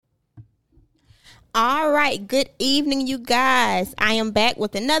All right, good evening, you guys. I am back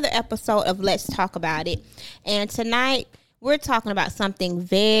with another episode of Let's Talk About It. And tonight, we're talking about something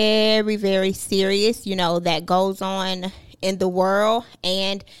very, very serious, that goes on in the world.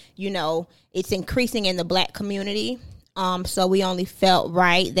 And, it's increasing in the Black community. So we only felt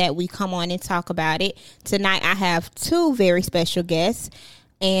right that we come on and talk about it. Tonight, I have two very special guests,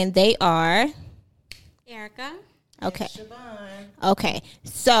 and they are... Erica. Okay. Okay.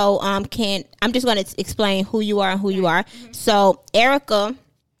 So, I'm just going to explain who you are and who you are. Mm-hmm. So, Erica,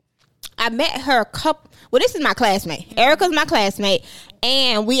 I met her this is my classmate. Mm-hmm. Erica's my classmate,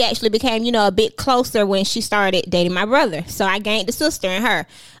 and we actually became, a bit closer when she started dating my brother. So, I gained a sister in her.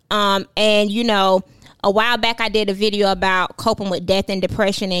 And, a while back I did a video about coping with death and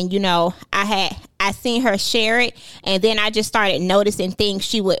depression, and, I seen her share it, and then I just started noticing things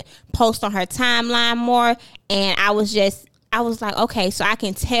she would post on her timeline more, and I was like, okay, so I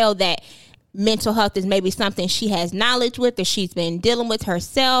can tell that mental health is maybe something she has knowledge with or she's been dealing with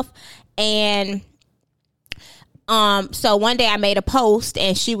herself. And so one day I made a post,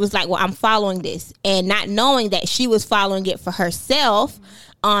 and she was like, well, I'm following this, and not knowing that she was following it for herself.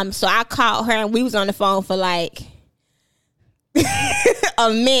 So I called her, and we was on the phone for like a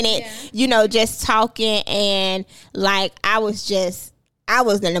minute, just talking, and like I was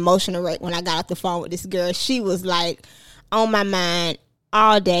an emotional wreck when I got off the phone with this girl. She was like on my mind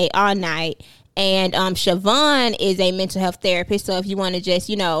all day, all night. And Siobhan is a mental health therapist. So if you want to just,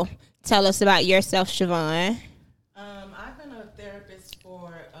 tell us about yourself, Siobhan. I've been a therapist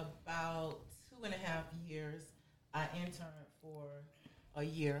for about 2.5 years. I interned for a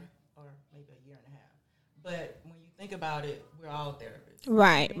year, or maybe a year and a half. But when you think about it, we're all therapists.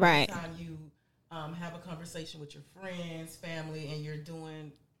 Right. Anytime you have a conversation with your friends, family, and you're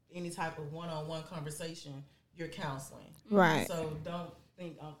doing any type of one-on-one conversation, you're counseling. Right. So don't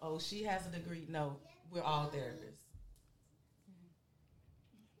think, she has a degree. No, we're all therapists.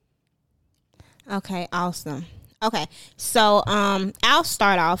 Okay, awesome. Okay, so I'll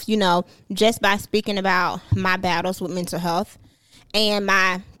start off, just by speaking about my battles with mental health. And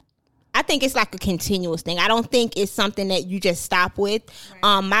I think it's like a continuous thing. I don't think it's something that you just stop with.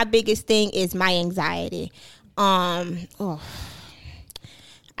 Right. My biggest thing is my anxiety. I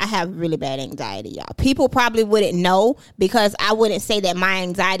have really bad anxiety, y'all. People probably wouldn't know, because I wouldn't say that my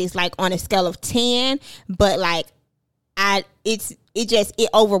anxiety is like on a scale of 10, but like it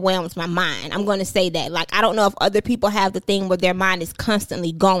overwhelms my mind. I'm going to say that. Like, I don't know if other people have the thing where their mind is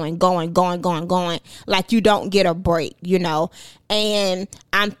constantly going. Like, you don't get a break, And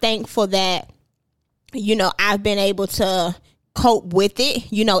I'm thankful that, I've been able to cope with it.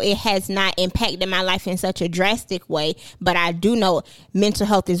 It has not impacted my life in such a drastic way, but I do know mental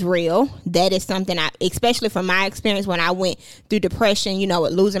health is real. That is something especially from my experience when I went through depression,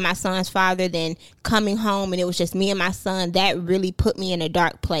 with losing my son's father, then coming home and it was just me and my son, that really put me in a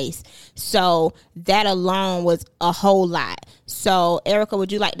dark place. So that alone was a whole lot. So Erica,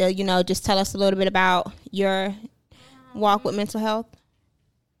 would you like to, just tell us a little bit about your walk with mental health?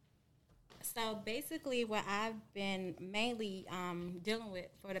 So basically what I've been mainly dealing with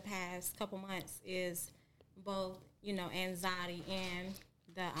for the past couple months is both, anxiety and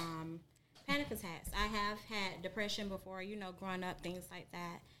the panic attacks. I have had depression before, growing up, things like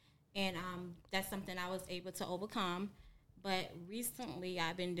that. And that's something I was able to overcome. But recently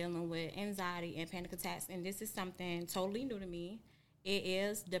I've been dealing with anxiety and panic attacks, and this is something totally new to me. It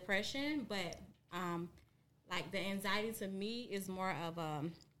is depression, but like the anxiety to me is more of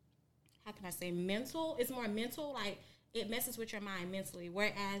how can I say, mental? It's more mental, like it messes with your mind mentally.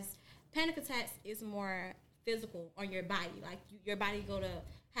 Whereas panic attacks is more physical on your body. Like your body go to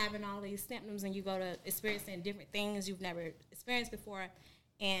having all these symptoms, and you go to experiencing different things you've never experienced before.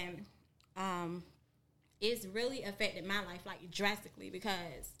 And it's really affected my life like drastically,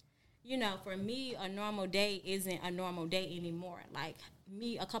 because, for me, a normal day isn't a normal day anymore. Like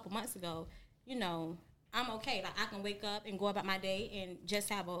me a couple months ago, I'm okay. Like, I can wake up and go about my day and just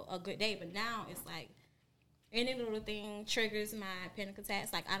have a good day. But now it's like any little thing triggers my panic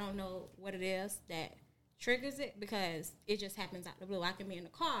attacks. Like, I don't know what it is that triggers it, because it just happens out the blue. I can be in the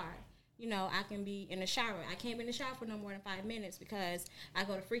car. I can be in the shower. I can't be in the shower for no more than 5 minutes, because I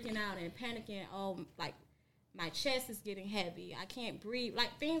go to freaking out and panicking. Oh, like, my chest is getting heavy. I can't breathe.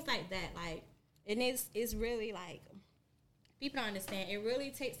 Like, things like that. Like, and it's really, like, people don't understand. It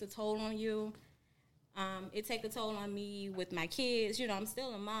really takes a toll on you. It take a toll on me with my kids. I'm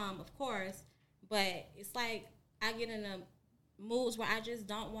still a mom, of course, but it's like I get in moods where I just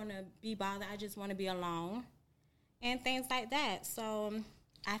don't want to be bothered. I just want to be alone and things like that. So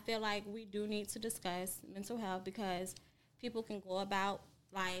I feel like we do need to discuss mental health, because people can go about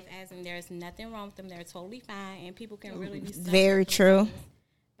life, as in there's nothing wrong with them. They're totally fine, and people can really be very true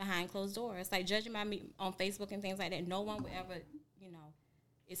behind closed doors. Like, judging by me on Facebook and things like that, no one would ever,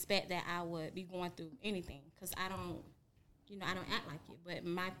 expect that I would be going through anything, because I don't act like it. But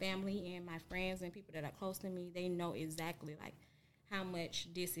my family and my friends and people that are close to me, they know exactly, like, how much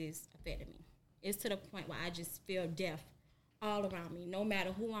this is affecting me. It's to the point where I just feel death all around me. No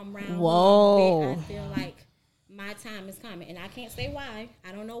matter who I'm around, Whoa. who I'm with, I feel like my time is coming. And I can't say why.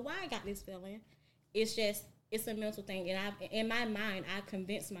 I don't know why I got this feeling. It's just, it's a mental thing. And in my mind, I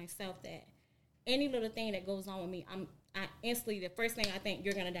convince myself that any little thing that goes on with me, I instantly, the first thing I think,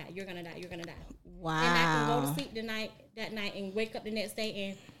 you're going to die, you're going to die, you're going to die. Wow. And I can go to sleep that night and wake up the next day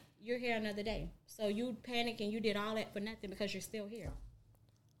and you're here another day. So you panic and you did all that for nothing because you're still here.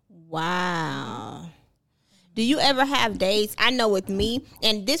 Wow. Do you ever have days, I know with me,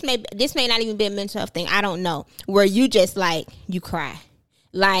 and this may not even be a mental health thing, I don't know, where you just, like, you cry.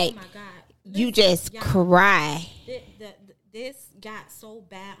 Like, oh my God. You just cry. This got so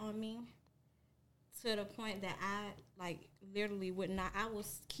bad on me to the point that I, like, literally would not, I will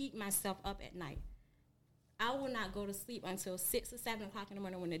keep myself up at night. I will not go to sleep until 6 or 7 o'clock in the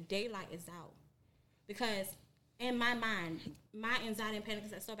morning when the daylight is out. Because in my mind, my anxiety and panic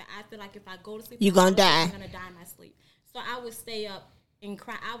is so bad, I feel like if I go to sleep, you're going to die. I'm going to die in my sleep. So I would stay up and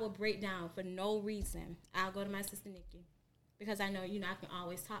cry. I would break down for no reason. I'll go to my sister Nikki because I know, I can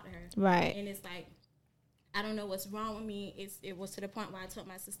always talk to her. Right. And it's like, I don't know what's wrong with me. It was to the point where I told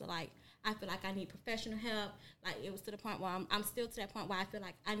my sister, like, I feel like I need professional help. Like, it was to the point where I'm still to that point where I feel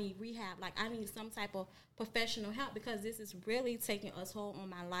like I need rehab. Like, I need some type of professional help because this is really taking a toll on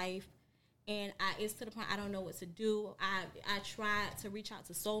my life. And it's to the point I don't know what to do. I tried to reach out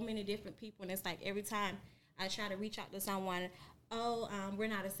to so many different people, and it's like every time I try to reach out to someone, we're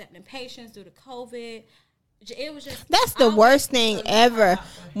not accepting patients due to COVID. It was just that's the worst thing ever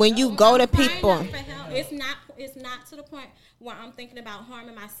when you go to people. It's not to the point where I'm thinking about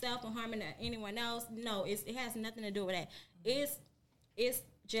harming myself or harming anyone else. No, it has nothing to do with that. It's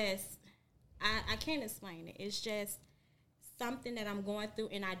just I can't explain it. It's just something that I'm going through,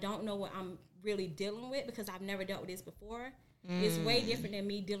 and I don't know what I'm really dealing with because I've never dealt with this before. It's way different than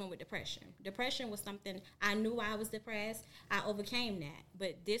me dealing with depression. Depression was something, I knew I was depressed. I overcame that.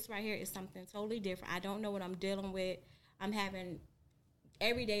 But this right here is something totally different. I don't know what I'm dealing with.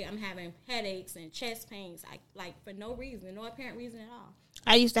 Every day I'm having headaches and chest pains, like for no reason, no apparent reason at all.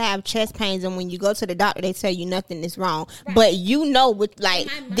 I used to have chest pains, and when you go to the doctor, they tell you nothing is wrong. Right. But with, like,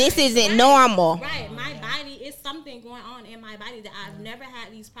 this isn't normal. Right. My body, is something going on in my body that I've never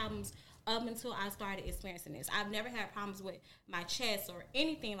had these problems up until I started experiencing this. I've never had problems with my chest or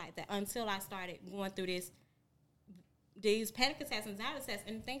anything like that until I started going through these panic attacks and anxiety attacks.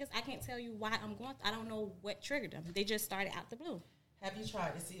 And the thing is, I can't tell you why I'm going through. I don't know what triggered them. They just started out the blue. Have you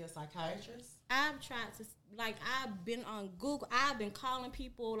tried to see a psychiatrist? I've tried to, like, I've been on Google. I've been calling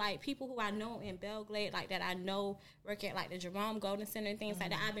people, like, people who I know in Belgrade, like, that I know work at, like, the Jerome Golden Center and things like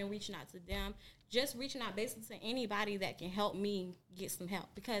that. I've been reaching out to them, just reaching out basically to anybody that can help me get some help.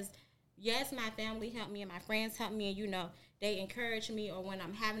 Because, yes, my family helped me and my friends helped me, and, they encourage me. Or when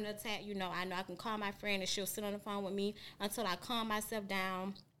I'm having an attack, I know I can call my friend and she'll sit on the phone with me until I calm myself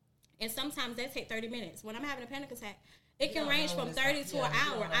down. And sometimes they take 30 minutes. When I'm having a panic attack, it can range from 30 to an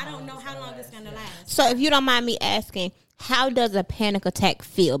hour. I don't know how long it's going to last. So if you don't mind me asking, how does a panic attack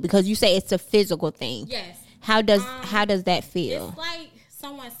feel? Because you say it's a physical thing. Yes. How does that feel? It's like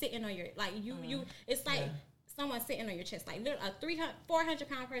someone sitting on your, like, it's like someone sitting on your chest. Like, a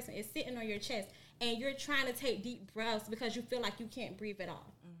 400-pound person is sitting on your chest, and you're trying to take deep breaths because you feel like you can't breathe at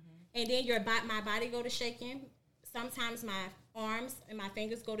all. And then my body go to shaking. Sometimes my arms and my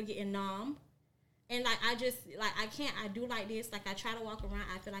fingers go to getting numb. And, like, I can't, I do like this. Like, I try to walk around.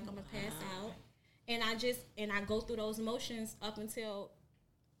 I feel like I'm going to pass out. And I go through those motions up until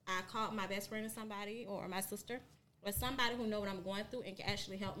I call my best friend or somebody, or my sister, or somebody who know what I'm going through and can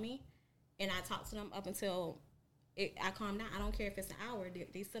actually help me. And I talk to them up until I calm down. I don't care if it's an hour.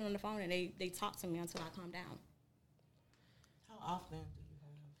 They sit on the phone and they talk to me until I calm down. How often do you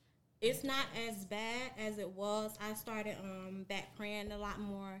have? It's not as bad as it was. I started back praying a lot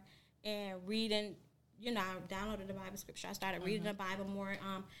more and reading. I downloaded the Bible scripture. I started reading the Bible more,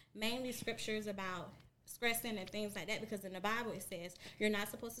 mainly scriptures about stressing and things like that, because in the Bible it says you're not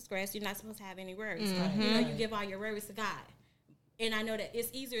supposed to stress, you're not supposed to have any worries. You give all your worries to God. And I know that it's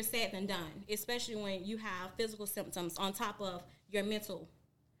easier said than done, especially when you have physical symptoms on top of your mental,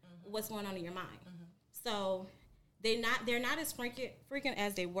 what's going on in your mind. So they're not as frequent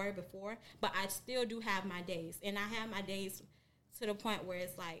as they were before, but I still do have my days. And I have my days to the point where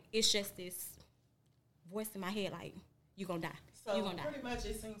it's like, it's just this voice in my head, like, you're going to die. So you're gonna die. pretty much,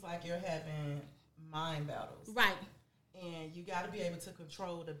 it seems like you're having mind battles, Right. and you got to be able to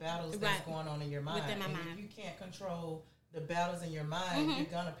control the battles that's Right. going on in your mind. Within my and mind. If you can't control the battles in your mind, you're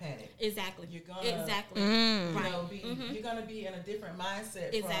gonna panic. Exactly. You're gonna exactly. You Right. know, you're gonna be in a different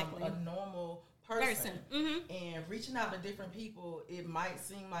mindset Exactly. from a normal person. And reaching out to different people, it might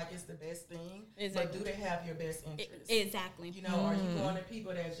seem like it's the best thing, Exactly. but do they have your best interest? Exactly. You know, are you going to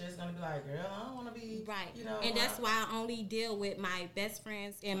people that's just gonna be like, girl, I don't want to be Right. You know, and that's why I only deal with my best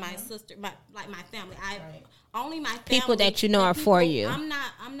friends and my sister, my family. Right. Only my family, People that you know are for you. I'm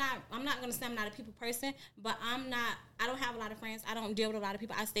not gonna say I'm not a people person, but I don't have a lot of friends. I don't deal with a lot of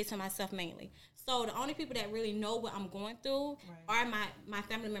people. I stay to myself mainly. So the only people that really know what I'm going through are my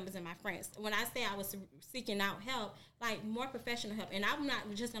family members and my friends. When I say I was seeking out help, like more professional help, and I'm not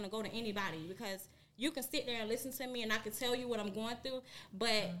just gonna go to anybody, because you can sit there and listen to me and I can tell you what I'm going through,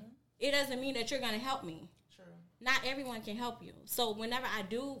 but it doesn't mean that you're gonna help me. True. Not everyone can help you. So whenever I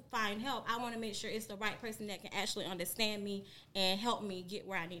do find help, I want to make sure it's the right person that can actually understand me and help me get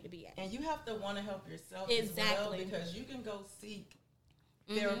where I need to be at. And you have to want to help yourself Exactly. as well, because you can go seek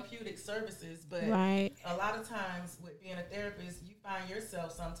therapeutic services, but Right. a lot of times with being a therapist, you find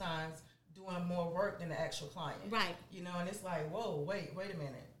yourself sometimes doing more work than the actual client. Right. You know, and it's like, whoa, wait a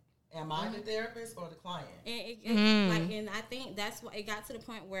minute. Am I the therapist or the client? And I think that's why it got to the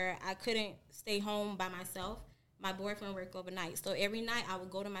point where I couldn't stay home by myself. My boyfriend worked overnight, so every night I would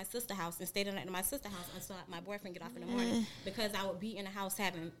go to my sister's house and stay the night at my sister's house until my boyfriend get off in the morning, because I would be in the house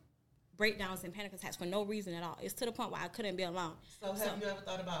having breakdowns and panic attacks for no reason at all. It's to the point where I couldn't be alone. So have you ever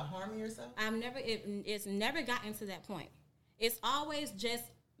thought about harming yourself? It's never gotten to that point. It's always just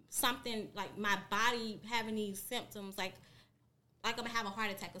something like my body having these symptoms, like I'm gonna have a heart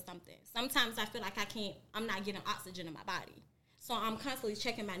attack or something. Sometimes I feel like I'm not getting oxygen in my body. So I'm constantly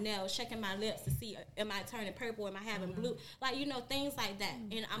checking my nails, checking my lips to see, am I turning purple? Am I having blue? Like, things like that.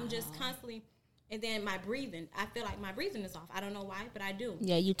 And I'm just constantly, and then my breathing. I feel like my breathing is off. I don't know why, but I do.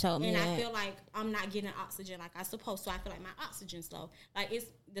 Yeah, you told me and that. I feel like I'm not getting oxygen like I supposed to. So I feel like my oxygen's low. Like, it's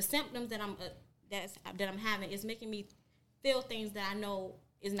the symptoms that I'm having is making me feel things that I know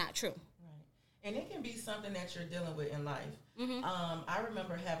is not true. Right. And it can be something that you're dealing with in life. I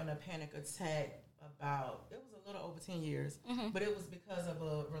remember having a panic attack it was a little over 10 years, but it was because of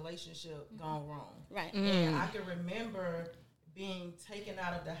a relationship gone wrong. Right. And I can remember being taken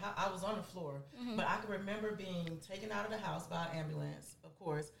out of the house. I was on the floor, but I can remember being taken out of the house by an ambulance, of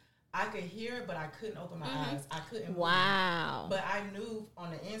course. I could hear it, but I couldn't open my eyes. I couldn't move. Wow. But I knew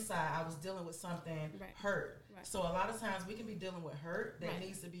on the inside I was dealing with something hurt. Right. So a lot of times we can be dealing with hurt that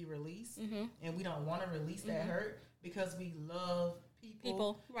needs to be released, and we don't want to release that hurt because we love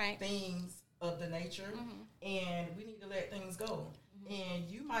people things of the nature, and we need to let things go. And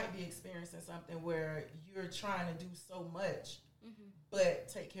you might be experiencing something where you're trying to do so much, but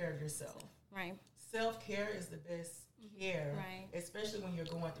take care of yourself. Right. Self-care is the best care, especially when you're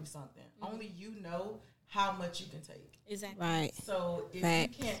going through something. Only you know how much you can take. Exactly. Right. So if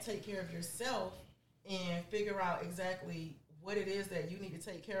you can't take care of yourself and figure out exactly what it is that you need to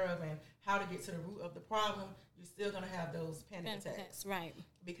take care of and how to get to the root of the problem, you're still going to have those panic attacks. Right.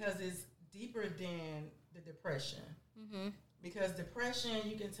 Because it's deeper than the depression. Because depression,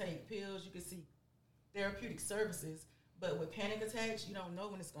 you can take pills, you can seek therapeutic services, but with panic attacks, you don't know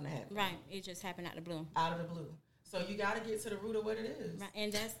when it's going to happen. Right. It just happened out of the blue. Out of the blue. So you got to get to the root of what it is. Right.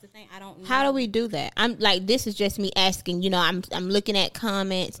 And that's the thing. I don't know. How do we do that? I'm like, this is just me asking, I'm looking at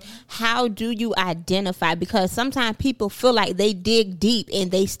comments. How do you identify? Because sometimes people feel like they dig deep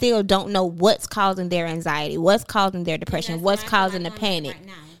and they still don't know what's causing their anxiety, what's causing their depression, what's causing the panic. Right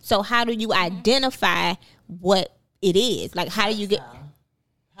now. So how do you identify what it is? Like, how do you get...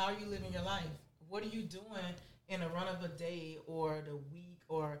 How are you living your life? What are you doing in a run of a day or the week,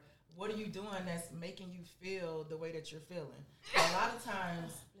 or what are you doing that's making you feel the way that you're feeling? A lot of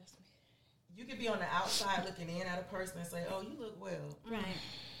times, you could be on the outside looking in at a person and say, oh, you look well. Right.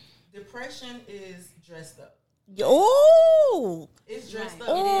 Depression is dressed up. Oh! It's dressed up.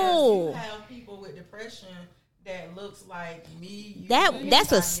 Oh. You have people with depression that looks like me.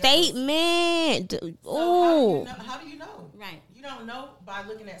 That's a statement. Oh. So how do you know? Right. You don't know by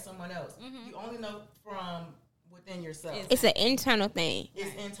looking at someone else. You only know from within yourself. It's an internal thing.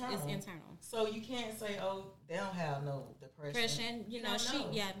 It's internal. It's internal. So you can't say, "Oh, they don't have no depression."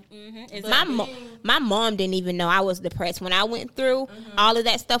 My mom didn't even know I was depressed when I went through all of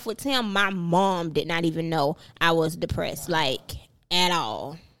that stuff with Tim. My mom did not even know I was depressed, like at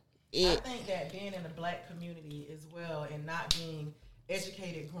all. I think that being in the black community as well and not being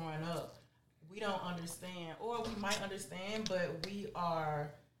educated growing up, we don't understand, or we might understand, but we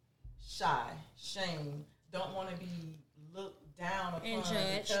are shy, shamed, don't want to be looked down upon And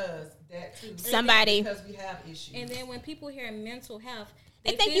judge. because that too. Somebody- because we have issues. And then when people hear mental health,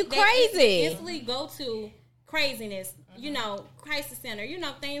 They think you they crazy. instantly go to craziness, crisis center,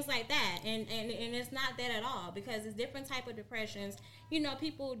 things like that. And it's not that at all, because it's different type of depressions.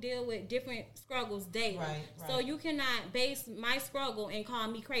 People deal with different struggles daily. Right. So you cannot base my struggle and call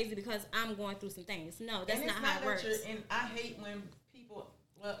me crazy because I'm going through some things. No, that's And not it's how it works. And I hate when people.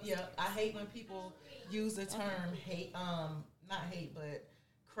 Well, yeah, I hate when people use the term hate. Not hate, but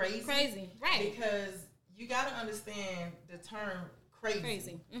crazy. Crazy, right. Because you got to understand the term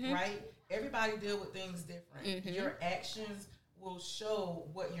crazy. Right? Everybody deal with things different. Your actions will show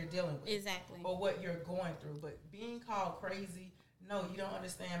what you're dealing with. Exactly. Or what you're going through. But being called crazy, no, you don't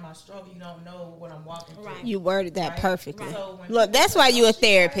understand my struggle. You don't know what I'm walking through. Right. You worded that Right? perfectly. Right. So when Look, people that's say, why you a she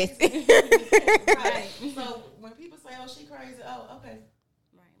therapist. crazy, right. So when people say, oh, she crazy, oh, okay.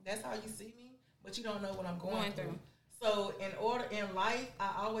 Right. That's how you see me, but you don't know what I'm going Going through. through. So in life,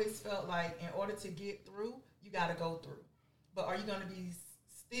 I always felt like in order to get through, you got to go through. But are you going to be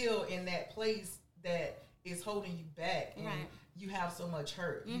still in that place that is holding you back and you have so much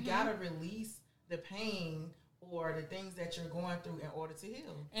hurt? You got to release the pain or the things that you're going through in order to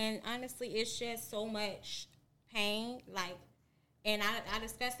heal. And honestly, it's just so much pain. And I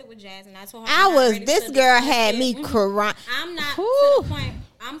discussed it with Jazz, and I told her This girl had me crying. I'm not to the point.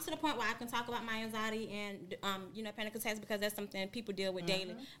 I'm to the point where I can talk about my anxiety and panic attacks, because that's something people deal with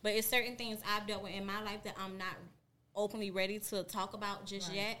daily. But it's certain things I've dealt with in my life that I'm not openly ready to talk about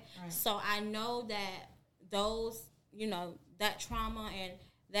just yet. Right. So I know that those, that trauma and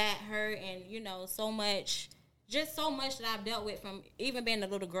that hurt and so much that I've dealt with from even being a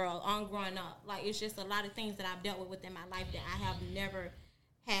little girl on growing up. Like, it's just a lot of things that I've dealt with within my life that I have never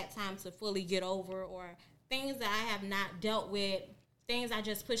had time to fully get over, or things that I have not dealt with, things I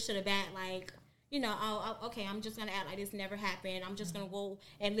just pushed to the back, like, okay, I'm just going to act like this never happened. I'm just going to go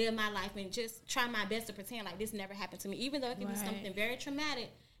and live my life and just try my best to pretend like this never happened to me, even though it could be something very traumatic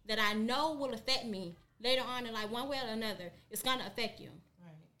that I know will affect me later on in life, one way or another. It's going to affect you.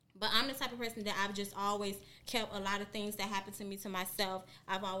 But I'm the type of person that I've just always kept a lot of things that happened to me to myself.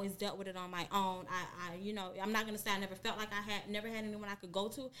 I've always dealt with it on my own. I'm not going to say I never felt like never had anyone I could go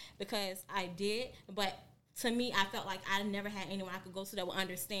to, because I did. But to me, I felt like I never had anyone I could go to that would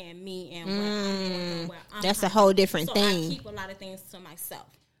understand me and what I'm going through. That's a whole different thing. So I keep a lot of things to myself.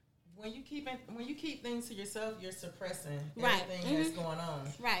 When you keep things to yourself, you're suppressing everything that's going on.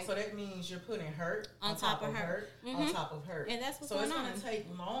 Right. So that means you're putting hurt on top of hurt on top of hurt. And that's what's so going it's on. going to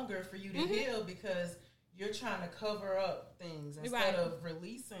take longer for you to heal, because you're trying to cover up things instead of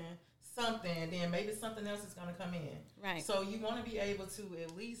releasing something, and then maybe something else is going to come in. Right. So you want to be able to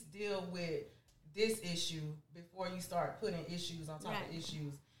at least deal with this issue before you start putting issues on top of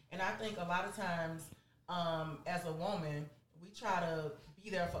issues. And I think a lot of times, as a woman, we try to be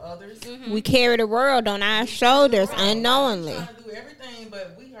there for others. We carry the world on our shoulders unknowingly. We're trying to do everything,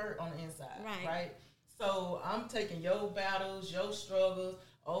 but we hurt on the inside, right? So I'm taking your battles, your struggles,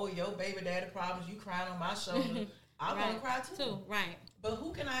 your baby daddy problems, you crying on my shoulder. I'm going to cry too. Right. But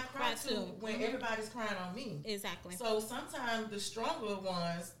who can I cry to when everybody's crying on me? Exactly. So sometimes the stronger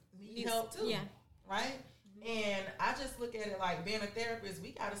ones need help too, right? And I just look at it like, being a therapist,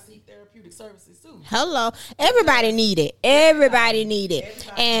 we got to seek therapeutic services too. Hello. Everybody need it. Everybody need it.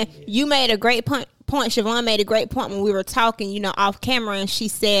 And you made a great point. Siobhan made a great point when we were talking, off camera, and she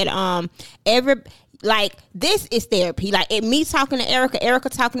said, this is therapy. Like, me talking to Erica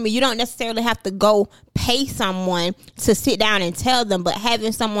talking to me, you don't necessarily have to go pay someone to sit down and tell them, but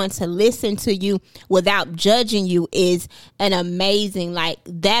having someone to listen to you without judging you is an amazing,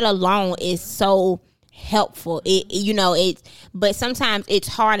 that alone is so helpful. But sometimes it's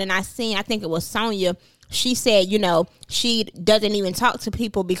hard. And I think it was Sonia, she said, she doesn't even talk to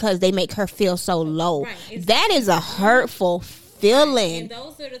people because they make her feel so low. Right. That is a hurtful feeling. And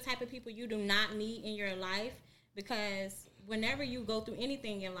those are the type of people you do not need in your life, because whenever you go through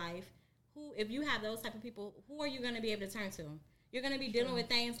anything in life, if you have those type of people, who are you going to be able to turn to? You're going to be dealing with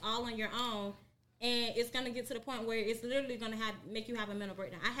things all on your own. And it's going to get to the point where it's literally going to make you have a mental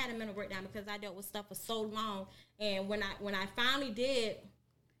breakdown. I had a mental breakdown because I dealt with stuff for so long. And when I finally did,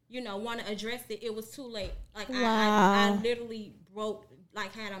 want to address it, it was too late. Like, I literally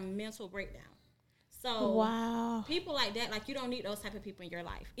had a mental breakdown. So people like that, you don't need those type of people in your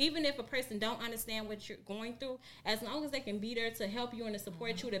life. Even if a person don't understand what you're going through, as long as they can be there to help you and to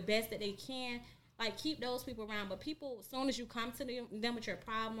support you the best that they can, keep those people around. But people, as soon as you come to them with your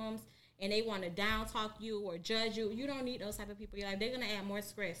problems, and they want to down talk you or judge you, you don't need those type of people. You're they're going to add more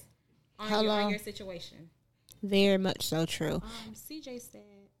stress on your situation. Very much so true. CJ said,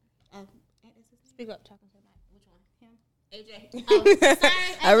 speak up, talking to the mic. Which one? Him? AJ. Oh, sorry,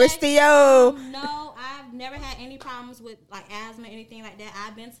 AJ. Aristo. No, I've never had any problems with like asthma, anything like that.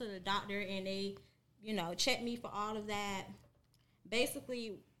 I've been to the doctor and they, check me for all of that.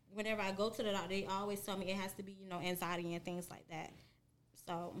 Basically, whenever I go to the doctor, they always tell me it has to be, anxiety and things like that.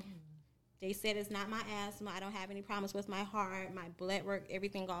 So they said it's not my asthma. I don't have any problems with my heart, my blood work,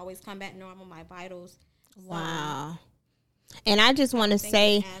 everything always come back normal, my vitals. Wow. And I just want to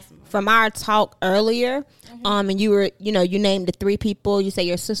say, from our talk earlier, and you were, you named the 3 people. You say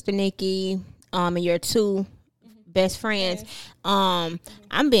your sister Nikki, and your 2 best friends. I'm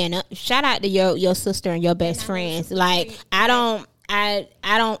being shout out to your sister and your best friends. Like I don't.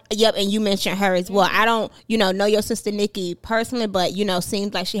 Yep, and you mentioned her as well. I don't, know your sister Nikki personally, but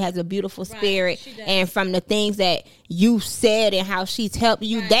seems like she has a beautiful spirit, and from the things that you said and how she's helped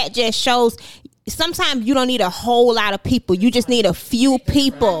you, that just shows. Sometimes you don't need a whole lot of people. You just need a few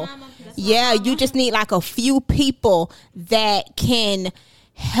people. Yeah, you just need like a few people that can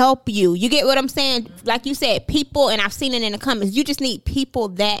help you. You get what I'm saying? Like you said, people, and I've seen it in the comments, you just need people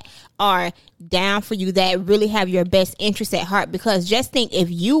that are down for you, that really have your best interest at heart. Because just think, if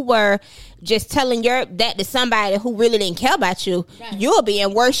you were just telling that to somebody who really didn't care about you, you'll be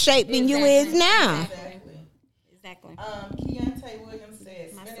in worse shape than you is now. Exactly. Keontae Williams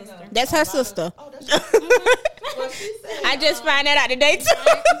says, that's her sister. Oh, that's right. Well, she said, I just find that out today too.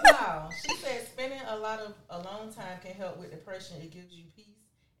 No, she said spending a long time can help with depression. It gives you peace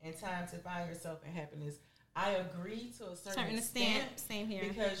and time to find yourself and happiness. I agree to a certain extent. Same here.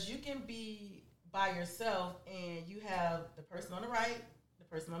 Because you can be by yourself and you have the person on the right, the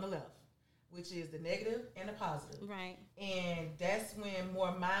person on the left, which is the negative and the positive. Right. And that's when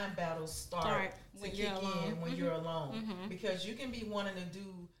more mind battles start to kick in when you're alone. Because you can be wanting to do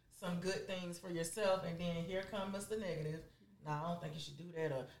some good things for yourself, and then here comes Mr. Negative. No, I don't think you should do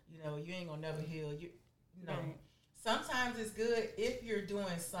that, or you ain't gonna never heal. No. Right. Sometimes it's good if you're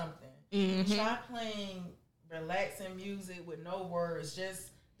doing something. Try playing relaxing music with no words, just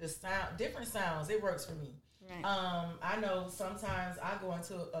the sound, different sounds. It works for me. Right. I know sometimes I go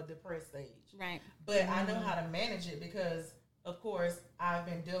into a depressed stage. Right. But I know how to manage it because, of course, I've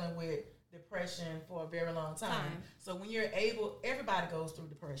been dealing with depression for a very long time. So when you're able, everybody goes through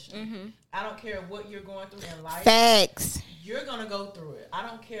depression. I don't care what you're going through in life. Facts. You're gonna go through it. I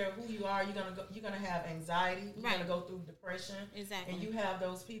don't care who you are. You're gonna have anxiety. You're gonna go through depression. Exactly. And you have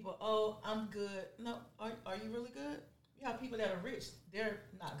those people. Oh, I'm good. No, are you really good? You have people that are rich. They're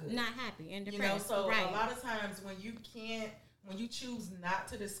not good. Not happy and depressed. So a lot of times when you choose not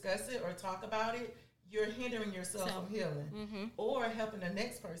to discuss it or talk about it, you're hindering yourself from healing or helping the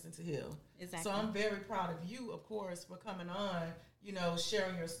next person to heal. Exactly. So I'm very proud of you, of course, for coming on,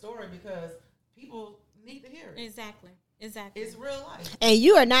 sharing your story, because people need to hear it. Exactly. It's real life. And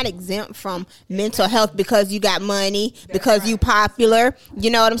you are not exempt from mental health because you got money, because you popular. You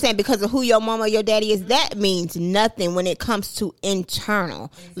know what I'm saying? Because of who your mama or your daddy is. That means nothing when it comes to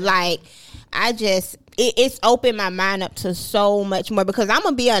internal. Exactly. Like, it's opened my mind up to so much more, because I'm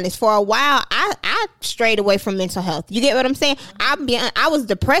gonna be honest, for a while I strayed away from mental health. You get what I'm saying? I was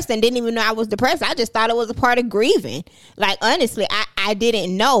depressed and didn't even know I was depressed. I just thought it was a part of grieving. Like, honestly, I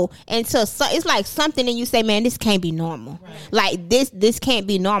didn't know until it's like something and you say, man, this can't be normal. Right. Like this can't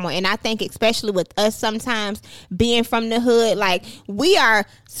be normal. And I think especially with us sometimes being from the hood, like, we are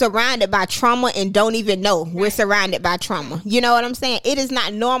surrounded by trauma and don't even know we're surrounded by trauma. You know what I'm saying? It is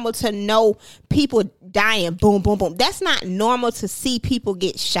not normal to know people dying, boom, boom, boom. That's not normal to see people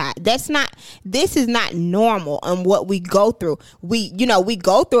get shot. This is not normal on what we go through. We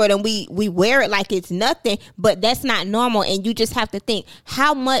go through it and we wear it like it's nothing, but that's not normal. And you just have to think,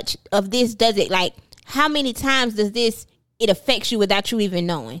 how much of this does it, like, how many times does it affects you without you even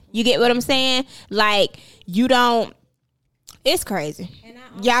knowing? You get what I'm saying? Like, it's crazy.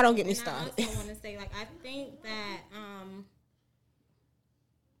 Y'all don't get me started. I also want to say, like, I think that,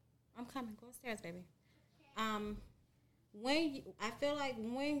 I'm coming. Go upstairs, baby. I feel like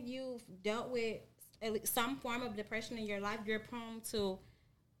when you've dealt with some form of depression in your life, you're prone to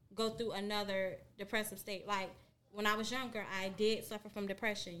go through another depressive state. Like, when I was younger, I did suffer from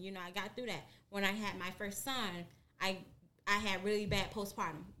depression. I got through that. When I had my first son, I had really bad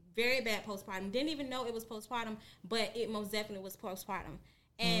postpartum. Very bad postpartum. Didn't even know it was postpartum, but it most definitely was postpartum.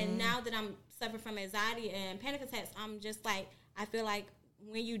 And now that I'm suffering from anxiety and panic attacks, I'm just like, I feel like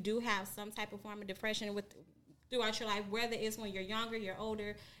when you do have some type of form of depression throughout your life, whether it's when you're younger, you're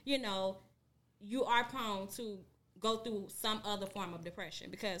older, you are prone to go through some other form of depression,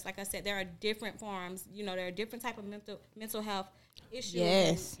 because, like I said, there are different forms. There are different type of mental health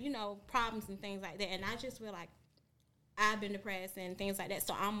issues, and, problems and things like that. And I just feel like I've been depressed and things like that,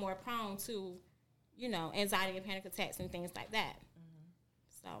 so I'm more prone to anxiety and panic attacks and things like that.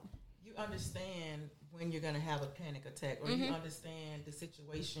 So you understand when you're going to have a panic attack, or you understand the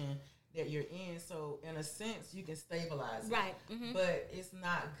situation that you're in. So in a sense, you can stabilize it. Right. But it's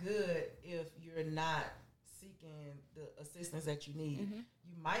not good if you're not seeking the assistance that you need.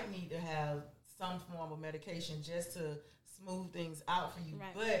 You might need to have some form of medication just to smooth things out for you.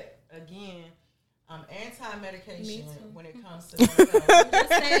 Right. But again, anti-medication when it comes to just say,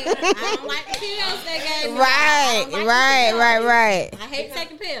 I don't like the pills they gave me. Right. I hate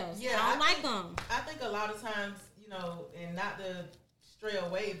taking pills. Yeah, I don't like them. I think a lot of times, and not to stray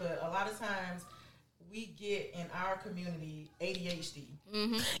away, but a lot of times we get in our community ADHD.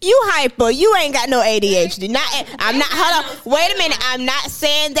 You hyper. You ain't got no ADHD. I'm not. Hold on. Wait a minute. I'm not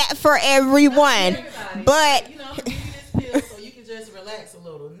saying that for everyone, but give you this pill so you can just relax a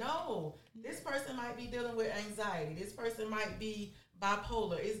little. No, this person might be dealing with anxiety. This person might be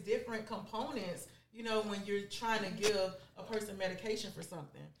bipolar. It's different components. When you're trying to give a person medication for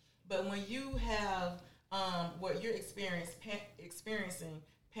something, but when you have what you're experiencing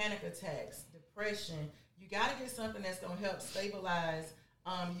panic attacks, depression, you got to get something that's going to help stabilize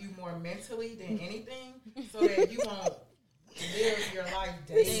you more mentally than anything, so that you won't live your life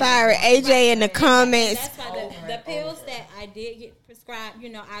daily. Sorry, AJ in the comments. That's why the pills that I did get prescribed,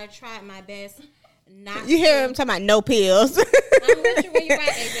 I tried my best not You hear him talking about no pills. I'm with you where you're right,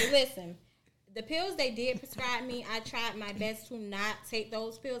 AJ. Listen, the pills they did prescribe me, I tried my best to not take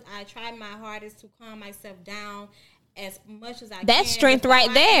those pills. I tried my hardest to calm myself down as much as I can. That's strength right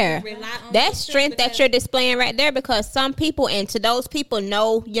there. That's strength that you're just displaying right there, because some people, and to those people,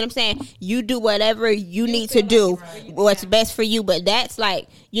 know, you know what I'm saying, you do whatever you need to do, what's best for you. But that's like,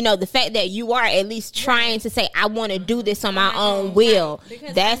 the fact that you are at least trying to say, I want to do this on my own will.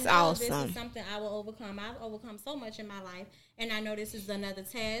 Because that's I know awesome. This is something I will overcome. I've overcome so much in my life, and I know this is another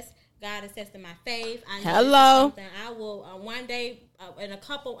test. God is testing my faith. I know Hello. This is something I will one day in a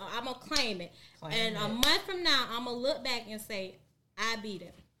couple. I'm gonna claim it, and a month from now, I'm gonna look back and say I beat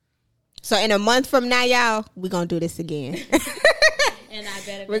it. So in a month from now, y'all, we're gonna do this again. And I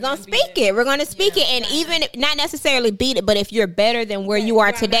better. We're gonna speak it. We're gonna speak it, and even if, not necessarily beat it, but if you're better than where you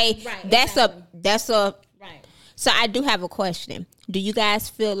are today, that's a. Right. So I do have a question. Do you guys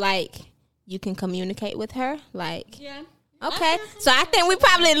feel like you can communicate with her? Like, Yeah. okay, so I think we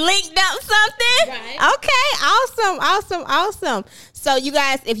probably linked up something. Right. Okay, awesome. So you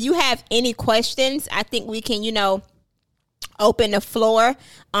guys, if you have any questions, I think we can, open the floor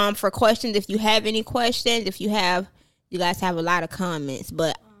for questions. If you have any questions, you guys have a lot of comments,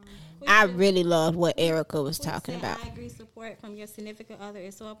 but I really love what Erica was talking about. I agree. Support from your significant other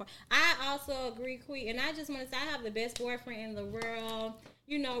is so important. I also agree, Queen, and I just want to say I have the best boyfriend in the world.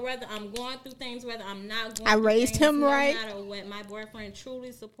 Whether I'm going through things, whether I'm not going. I through raised things, him no right. matter what, my boyfriend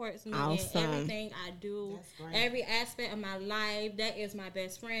truly supports me Awesome. in everything I do, every aspect of my life. That is my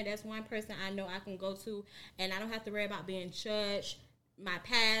best friend. That's one person I know I can go to, and I don't have to worry about being judged. My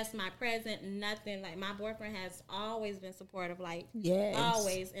past, my present, nothing. Like, my boyfriend has always been supportive, like, Yes.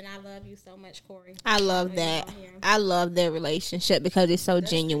 always. And I love you so much, Corey. I love that. I love their relationship because it's so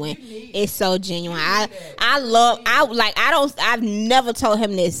genuine. It's so genuine. I've never told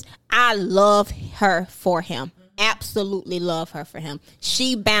him this. I love her for him. Absolutely love her for him.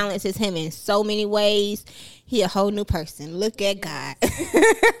 She balances him in so many ways. He a whole new person. Look at God.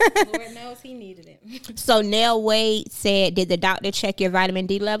 Lord knows he needed it. So Nell Wade said, did the doctor check your vitamin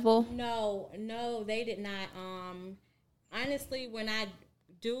D level? No, they did not. Honestly, when I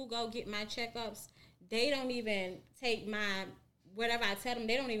do go get my checkups, they don't even take my whatever I tell them.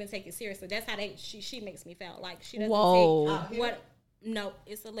 They don't even take it seriously. That's how she makes me feel. Like, she doesn't take what. No,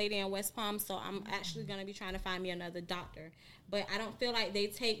 it's a lady in West Palm, so I'm actually going to be trying to find me another doctor. But I don't feel like they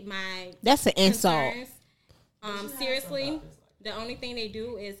take my That's an insult. Seriously. The only thing they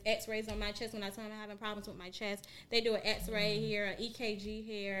do is x-rays on my chest. When I tell them I'm having problems with my chest, they do an x-ray here, an EKG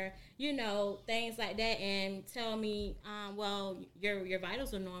here, things like that, and tell me, well, your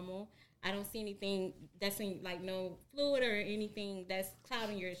vitals are normal. I don't see anything that's in, like, no fluid or anything that's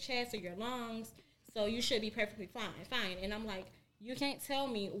clouding your chest or your lungs, so you should be perfectly fine. And I'm like, you can't tell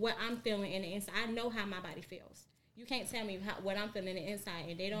me what I'm feeling in the inside. I know how my body feels. You can't tell me what I'm feeling in the inside.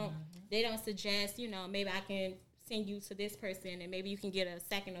 And they don't suggest, maybe I can send you to this person and maybe you can get a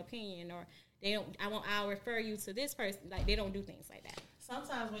second opinion, or I'll refer you to this person. Like, they don't do things like that.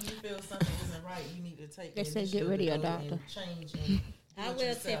 Sometimes when you feel something isn't right, you need to take They say get rid of your doctor. Change and I will,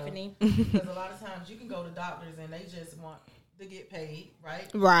 yourself. Tiffany. Because a lot of times you can go to doctors and they just want to get paid, right?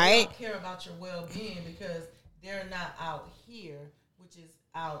 Right. They don't care about your well-being because they're not out here with which is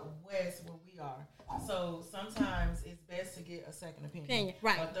out west where we are. So sometimes it's best to get a second opinion,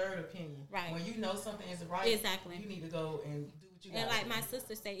 right? A third opinion, right? When you know something isn't right, exactly, you need to go and do what you got. And like my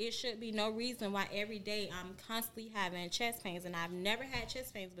sister said, it should be no reason why every day I'm constantly having chest pains, and I've never had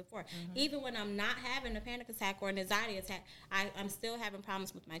chest pains before. Even when I'm not having a panic attack or an anxiety attack, I'm still having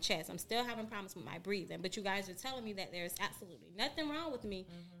problems with my chest. I'm still having problems with my breathing. But you guys are telling me that there's absolutely nothing wrong with me,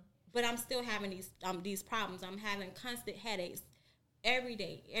 but I'm still having these problems. I'm having constant headaches every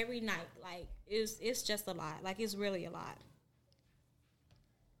day, every night. Like it's just a lot. Like it's really a lot.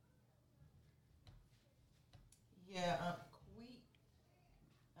 Yeah,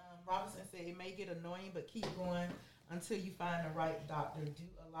 Robinson said it may get annoying, but keep going until you find the right doctor. Do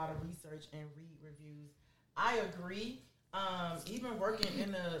a lot of research and read reviews. I agree. Even working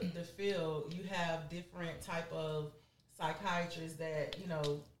in the field, you have different type of psychiatrists that, you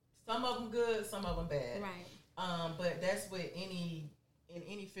know, some of them good, some of them bad. Right. But that's with in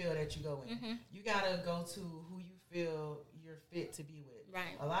any field that you go in. You gotta go to who you feel you're fit to be with.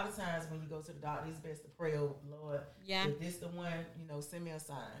 Right. A lot of times when you go to the doctor, it's best to pray, oh Lord, if this the one, you know, send me a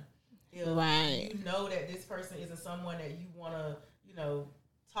sign. If you know that this person isn't someone that you want to, you know,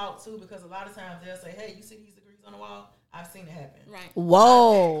 talk to, because a lot of times they'll say, hey, you see these degrees on the wall? I've seen it happen. Right.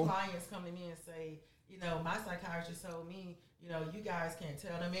 Whoa. Clients come to me and say, you know, my psychiatrist told me, you know, you guys can't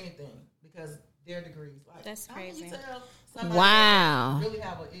tell them anything because their degrees. Like, that's crazy. How can you tell somebody really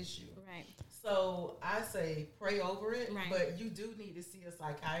have an issue? Right. So I say pray over it, right. But you do need to see a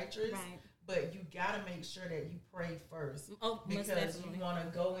psychiatrist. Right. But you got to make sure that you pray first, because you want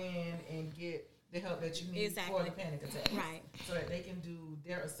to go in and get the help that you need for the panic attack, right? So that they can do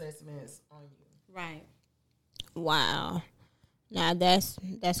their assessments on you, right? Wow. Now that's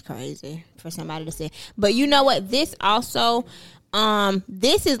crazy for somebody to say. But you know what? This also,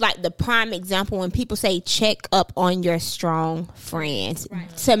 this is like the prime example when people say check up on your strong friends.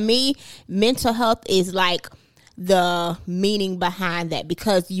 Right. To me, mental health is like the meaning behind that,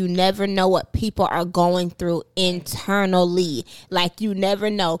 because you never know what people are going through internally. Like, you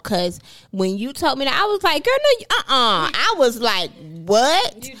never know. Because when you told me that, I was like, girl, no, I was like,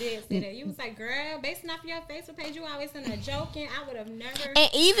 what? You did say that. You was like, girl, based off your Facebook page, you always in a joking. I would have never. And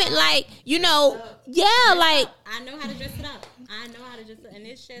even like, you know, like. I know how to dress it up. And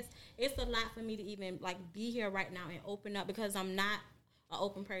it's a lot for me to even like be here right now and open up, because I'm not an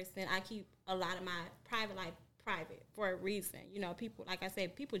open person. I keep a lot of my private life private for a reason. You know, people, like I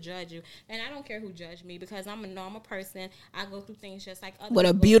said, people judge you, and I don't care who judge me, because I'm a normal person. I go through things just like other with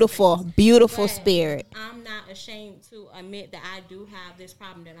a beautiful spirit. I'm not ashamed to admit that I do have this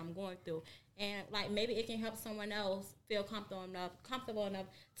problem that I'm going through, and like maybe it can help someone else feel comfortable enough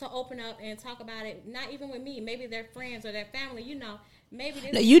to open up and talk about it. Not even with me, maybe their friends or their family. You know, maybe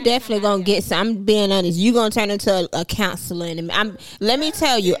this. No, you definitely gonna get some. I'm being honest. You gonna turn into a counselor, and let me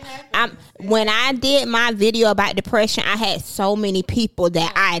tell you, when I did my video about depression, I had so many people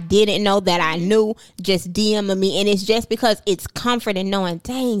that I didn't know that I knew just DMing me, and it's just because it's comforting knowing,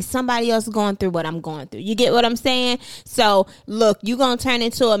 dang, somebody else going through what I'm going through. You get what I'm saying? So look, you gonna turn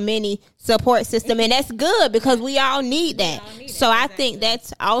into a mini support system, and that's good, because we all need that. So I think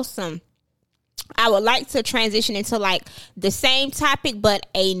that's awesome. I would like to transition into like the same topic, but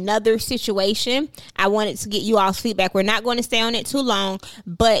another situation. I wanted to get you all's feedback. We're not going to stay on it too long,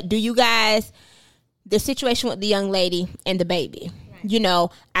 but do you guys, the situation with the young lady and the baby, you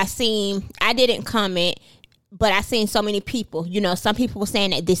know, I didn't comment, but I seen so many people, you know, some people were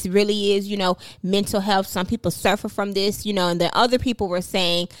saying that this really is, you know, mental health. Some people suffer from this, you know, and then other people were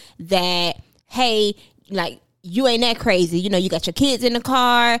saying that, hey, like, you ain't that crazy. You know, you got your kids in the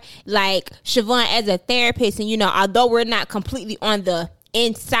car. Like, Siobhan, as a therapist, and, you know, although we're not completely on the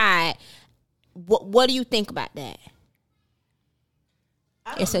inside, what do you think about that?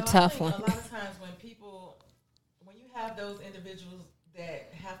 It's a tough one. A lot of times when you have those individuals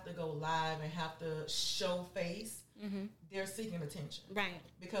that have to go live and have to show face, they're seeking attention. Right.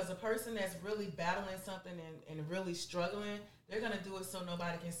 Because a person that's really battling something and really struggling, they're going to do it so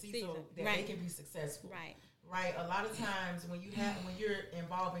nobody can see so that they can be successful. Right. Right. A lot of times when you're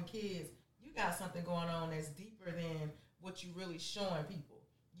involving kids, you got something going on that's deeper than what you really showing people.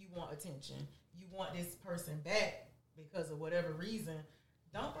 You want attention. You want this person back because of whatever reason.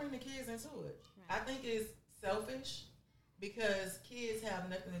 Don't bring the kids into it. Right. I think it's selfish, because kids have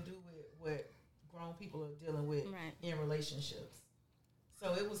nothing to do with what grown people are dealing with in relationships.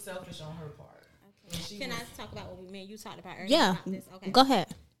 So it was selfish on her part. Okay. Can I talk about what me and you talked about earlier? Yeah. About this? Okay. Go ahead.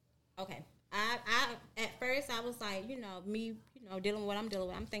 Okay. I at first I was like, you know, me, you know, dealing with what I'm dealing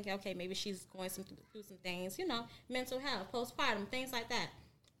with. I'm thinking, okay, maybe she's going through some things, you know, mental health, postpartum, things like that.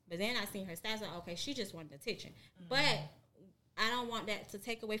 But then I seen her stats, like, okay, she just wanted attention. But I don't want that to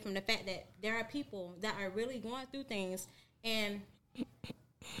take away from the fact that there are people that are really going through things, and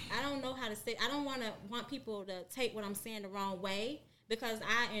I don't know how to say. I don't want people to take what I'm saying the wrong way, because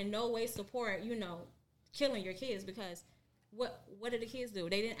I in no way support, killing your kids, because what did the kids do?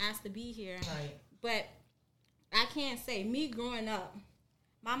 They didn't ask to be here. Right. But I can't say, me growing up,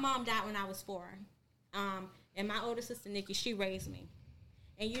 my mom died when I was 4. And my older sister, Nikki, she raised me.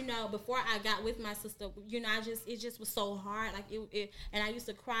 And, before I got with my sister, it just was so hard. Like, and I used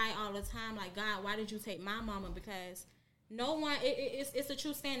to cry all the time, like, God, why did you take my mama? Because no one, it's a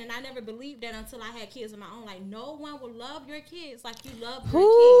true saying, and I never believed that until I had kids of my own. Like, no one will love your kids like you love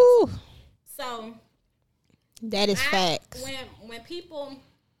your kids. So that is facts. When people,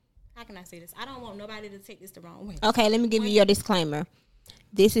 how can I say this? I don't want nobody to take this the wrong way. Okay, let me give you your disclaimer.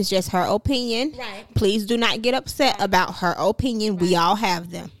 This is just her opinion. Right. Please do not get upset about her opinion. Right. We all have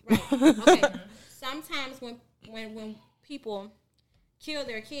them. Right. Okay. Sometimes when people kill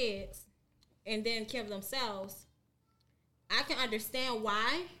their kids and then kill themselves, I can understand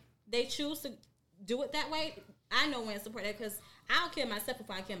why they choose to do it that way. I know when to support that, because I'll kill myself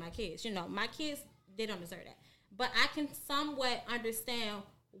before I kill my kids. My kids, they don't deserve that. But I can somewhat understand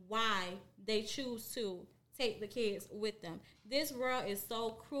why they choose to take the kids with them. This world is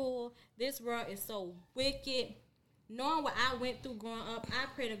so cruel. This world is so wicked. Knowing what I went through growing up, I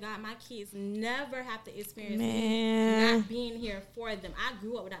pray to God my kids never have to experience not being here for them. I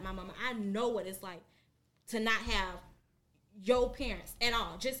grew up without my mama. I know what it's like to not have your parents at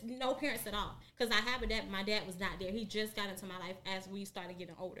all. Just no parents at all. Because I have a dad. My dad was not there. He just got into my life as we started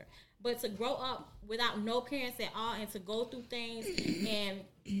getting older. But to grow up without no parents at all, and to go through things, and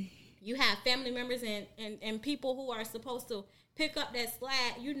you have family members and people who are supposed to pick up that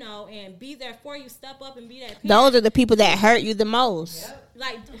slack, and be there for you, step up and be that parent. Those are the people that hurt you the most.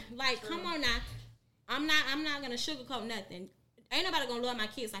 Yep. Like, come on now. I'm not gonna sugarcoat nothing. Ain't nobody gonna love my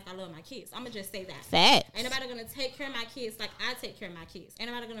kids like I love my kids. I'm gonna just say that. Facts. Ain't nobody gonna take care of my kids like I take care of my kids. Ain't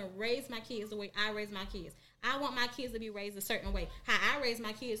nobody gonna raise my kids the way I raise my kids. I want my kids to be raised a certain way. How I raise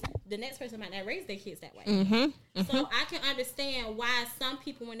my kids, the next person might not raise their kids that way. Mm-hmm. So I can understand why some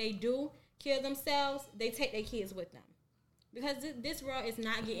people, when they do kill themselves, they take their kids with them. Because this world is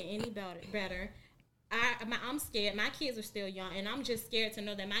not getting any better. I'm scared. My kids are still young, and I'm just scared to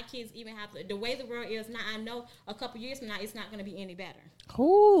know that my kids even have to, the way the world is now, I know a couple years from now it's not going to be any better.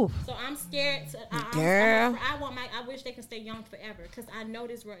 Ooh. So I'm scared. Girl. I wish they can stay young forever, because I know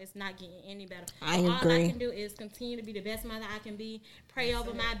this world is not getting any better. I agree. All I can do is continue to be the best mother I can be, pray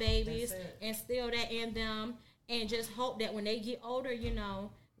over my babies, instill that in them, and just hope that when they get older,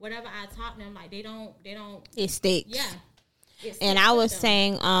 whatever I taught them, like they don't. It sticks. Yeah. And I was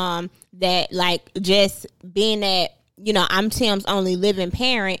saying that, like, just being that, I'm Tim's only living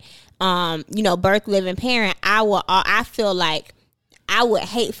parent, birth living parent, I feel like I would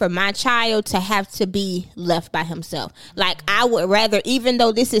hate for my child to have to be left by himself. Like, I would rather, even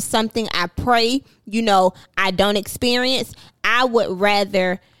though this is something I pray, I don't experience, I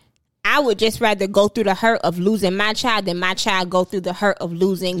would just rather go through the hurt of losing my child than my child go through the hurt of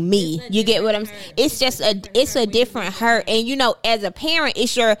losing me. You get what I'm saying? It's just a different hurt. And, as a parent,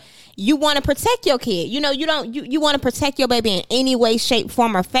 you want to protect your kid. You want to protect your baby in any way, shape,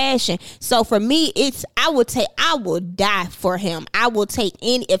 form, or fashion. So for me, I will die for him.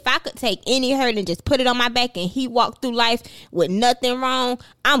 If I could take any hurt and just put it on my back and he walked through life with nothing wrong,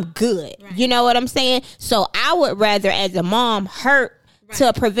 I'm good. Right. You know what I'm saying? So I would rather, as a mom, hurt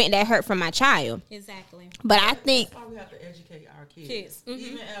to prevent that hurt from my child. Exactly. But I think that's why we have to educate our kids.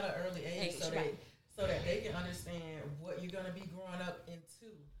 Even at an early age, so that they can understand what you're going to be growing up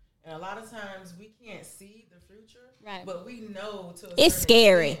into. And a lot of times we can't see the future, but we know it's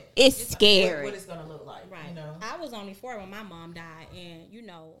scary. It's scary what it's going to look like. Right. I was only 4 when my mom died, and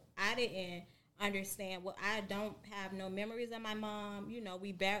I didn't understand. Well, I don't have no memories of my mom.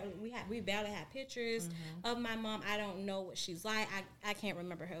 We barely have pictures of my mom. I don't know what she's like. I can't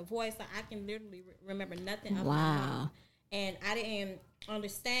remember her voice. Like, I can literally remember nothing of my mom. And I didn't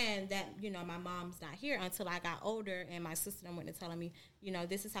understand that, my mom's not here until I got older, and my sister went to telling me,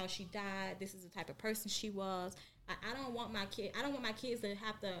 this is how she died. This is the type of person she was. I don't want my kids to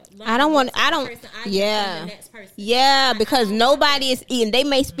have to learn. The next person. Yeah, because nobody is eating. They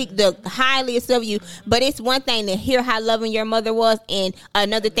may speak the highest of you, but it's one thing to hear how loving your mother was, and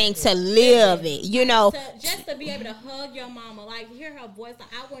another thing to live it. Just to be able to hug your mama, like hear her voice. Like,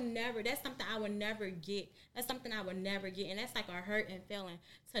 that's something I would never get. That's something I would never get, and that's like a hurt and feeling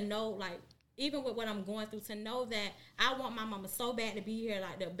to know, like, even with what I'm going through, to know that I want my mama so bad to be here.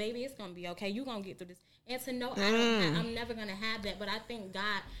 Like, the baby, it's gonna be okay. You gonna get through this. And to know I'm never going to have that. But I thank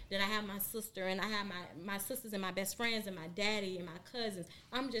God that I have my sister and I have my sisters and my best friends and my daddy and my cousins.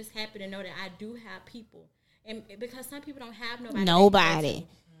 I'm just happy to know that I do have people. And because some people don't have nobody. Nobody.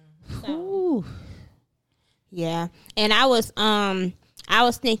 So. Yeah. And I was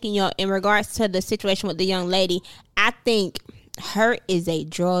thinking, in regards to the situation with the young lady, I think hurt is a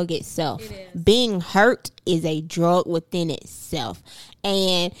drug itself. It is. Being hurt is a drug within itself.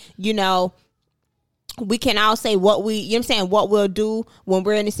 And, we can all say what we'll do when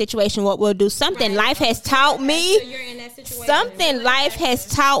we're in a situation, what we'll do. Something life has taught me. So you're in that situation. Something life has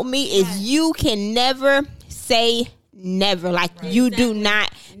taught me is you can never say never. Like you do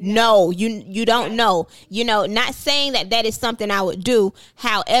not know. You don't know. Not saying that is something I would do.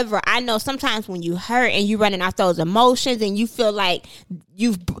 However, I know sometimes when you hurt and you running off those emotions and you feel like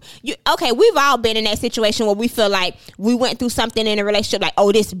we've all been in that situation where we feel like we went through something in a relationship like,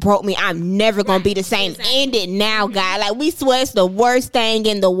 oh, this broke me. I'm never going to be the same. Exactly. End it now, God. Like we swear it's the worst thing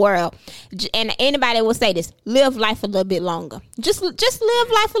in the world. And anybody will say this, live life a little bit longer. Just live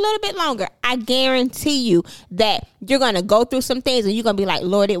life a little bit longer. I guarantee you that you're going to go through some things and you're going to be like,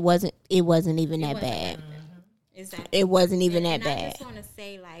 Lord, it wasn't even that bad. Exactly. It wasn't even that and bad. I just want to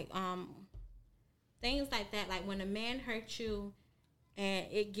say, things like that, like when a man hurts you and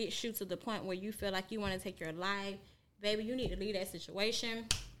it gets you to the point where you feel like you want to take your life, baby, you need to leave that situation.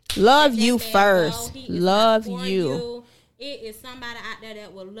 Love you first. Love you. It is somebody out there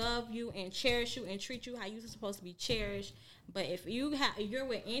that will love you and cherish you and treat you how you're supposed to be cherished. But if you're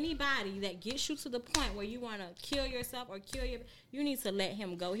with anybody that gets you to the point where you want to kill yourself or you need to let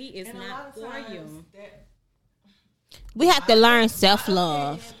him go. He is not for you. We have to learn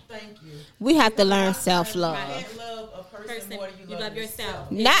self-love. Thank you. We have to learn self-love. You can't love a person more than you love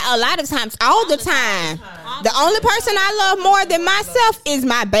yourself. Not a lot of times, all the time. The only person I love more than myself is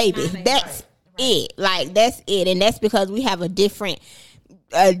my baby. That's it. Like, that's it. And that's because we have a different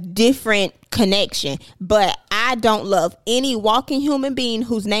connection. But I don't love any walking human being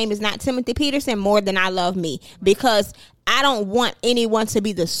whose name is not Timothy Peterson more than I love me, because I don't want anyone to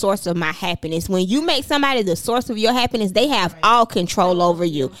be the source of my happiness. When you make somebody the source of your happiness, they have all control over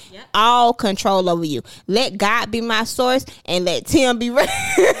you. Yep. All control over you. Let God be my source and let Tim be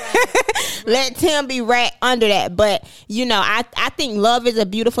let Tim be right under that. But I think love is a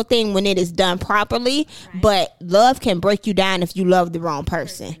beautiful thing when it is done properly. Right. But love can break you down if you love the wrong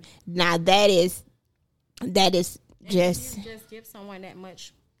person. Now that is just you just give someone that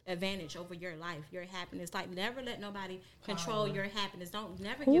much advantage over your life, your happiness. Like, never let nobody control your happiness. Don't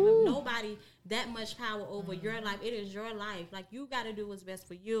never give nobody that much power over your life. It is your life. Like, you got to do what's best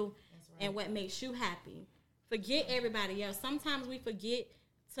for you and what makes you happy. Forget everybody else. Sometimes we forget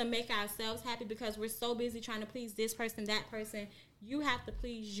to make ourselves happy because we're so busy trying to please this person, that person. You have to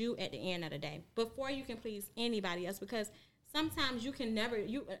please you at the end of the day before you can please anybody else, because sometimes you can never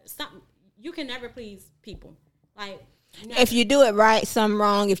please people. Like, if you do it right, some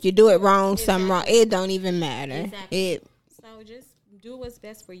wrong. If you do it wrong, some wrong. It don't even matter. Exactly. So just do what's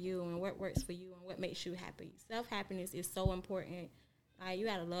best for you and what works for you and what makes you happy. Self-happiness is so important. You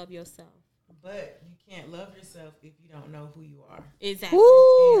got to love yourself. But you can't love yourself if you don't know who you are. Exactly.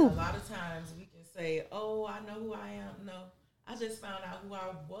 Woo. And a lot of times we can say, oh, I know who I am. No, I just found out who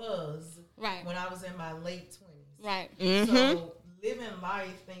I was when I was in my late 20s. Right. Mm-hmm. So living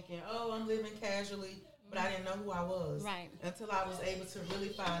life thinking, oh, I'm living casually, but I didn't know who I was until I was able to really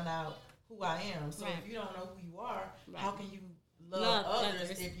find out who I am. So if you don't know who you are, how can you love others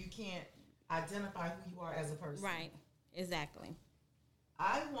if you can't identify who you are as a person? Right. Exactly.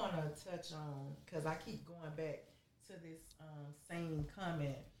 I want to touch on, because I keep going back to this same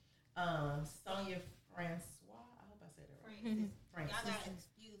comment. Sonia Francois, I hope I said it right. Francis. Y'all got to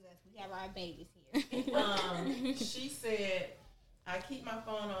excuse us. We have our babies here. She said, I keep my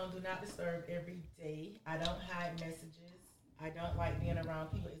phone on Do Not Disturb every day. I don't hide messages. I don't like being around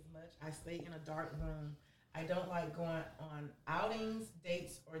people as much. I stay in a dark room. I don't like going on outings,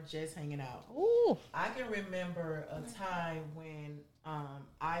 dates, or just hanging out. Ooh. I can remember a time when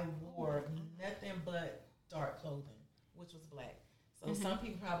I wore nothing but dark clothing, which was black. So some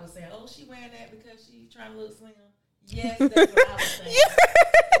people probably saying, oh, she wearing that because she trying to look slim. Yes, that's what I was saying.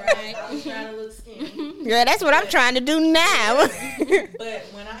 Right? I was trying to look skinny. Yeah, that's what I'm trying to do now. But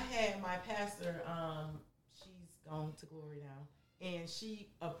when I had my pastor, she's gone to glory now, and she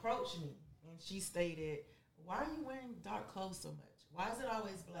approached me and she stated, why are you wearing dark clothes so much? Why is it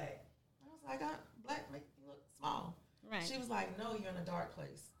always black? I was like, black makes me look small. Right. She was like, no, you're in a dark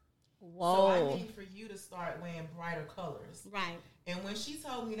place. Whoa. So I need for you to start wearing brighter colors. Right. And when she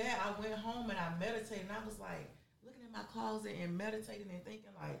told me that, I went home and I meditated, and I was like, looking in my closet and meditating and thinking,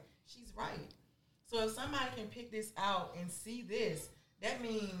 like, she's right. So if somebody can pick this out and see this, that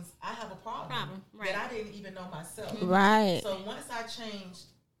means I have a problem right. that I didn't even know myself. Right. So once I changed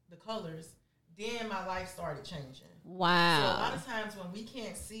the colors, then my life started changing. Wow. So a lot of times when we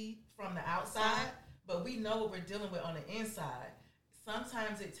can't see from the outside, but we know what we're dealing with on the inside,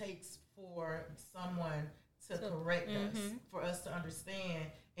 sometimes it takes for someone to correct us, for us to understand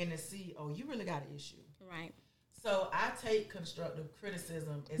and to see, oh, you really got an issue. Right. So I take constructive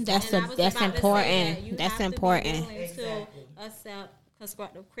criticism. That's important. That's important. To accept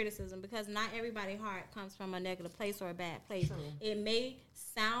constructive criticism, because not everybody's heart comes from a negative place or a bad place. True. It may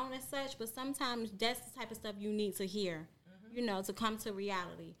sound as such, but sometimes that's the type of stuff you need to hear, to come to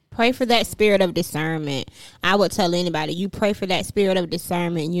reality. Pray for that spirit of discernment. I would tell anybody, you pray for that spirit of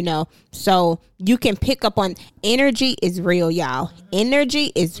discernment, so you can pick up on energy is real, y'all.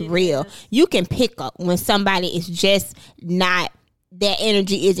 Energy is real. You can pick up when somebody is just not, that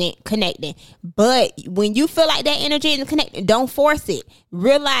energy isn't connecting. But when you feel like that energy isn't connecting, don't force it.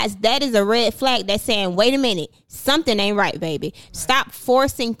 Realize that is a red flag that's saying, wait a minute, something ain't right, baby. Right. Stop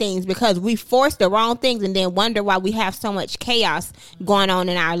forcing things, because we force the wrong things and then wonder why we have so much chaos going on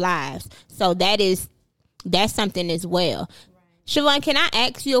in our lives. So that's something as well. Right. Siobhan, can I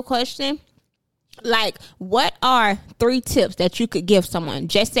ask you a question? Like, what are 3 tips that you could give someone?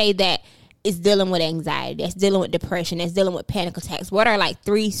 Just say that is dealing with anxiety, that's dealing with depression, that's dealing with panic attacks. What are like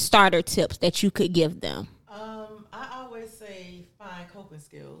 3 starter tips that you could give them? I always say find coping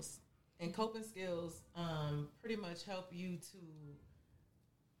skills. And coping skills pretty much help you to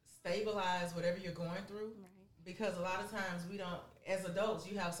stabilize whatever you're going through. Right. Because a lot of times we don't, as adults,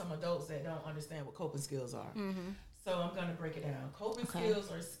 you have some adults that don't understand what coping skills are. Mm-hmm. So I'm going to break it down. Coping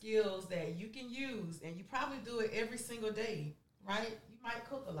skills are skills that you can use, and you probably do it every single day, right? You might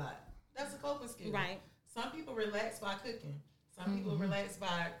cook a lot. That's a coping skill. Right. Some people relax by cooking. Some people relax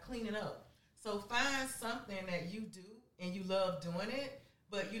by cleaning up. So find something that you do and you love doing it,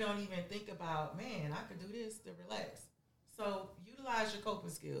 but you don't even think about, man, I could do this to relax. So utilize your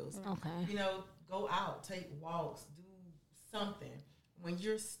coping skills. Okay. Go out, take walks, do something. When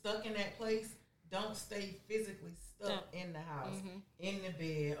you're stuck in that place, don't stay physically stuck in the house, in the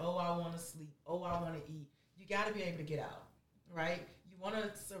bed. Oh, I want to sleep. Oh, I want to eat. You got to be able to get out, right? Want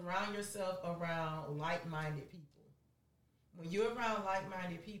to surround yourself around like-minded people. When you're around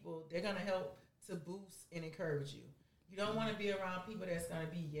like-minded people, they're going to help to boost and encourage you. You don't want to be around people that's going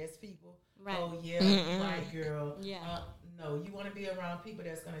to be yes people. Right. Oh, yeah, right, girl. Yeah. No, you want to be around people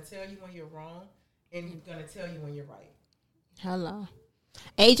that's going to tell you when you're wrong and going to tell you when you're right. Hello.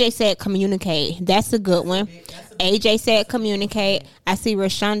 AJ said communicate. That's a good one. AJ said communicate. I see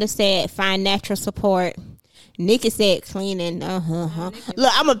Rashonda said find natural support. Nikki said cleaning. Look, I'm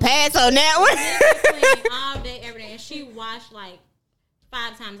going to pass on that one. Nikki clean all day, every day. And she washed like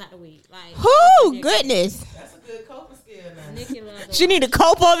 5 times out the week. Like, whoo, goodness. That's a good coping skill now. Nikki loves she need to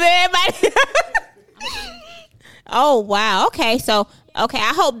cope over everybody. Oh, wow. Okay. So,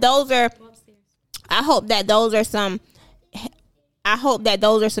 I hope that those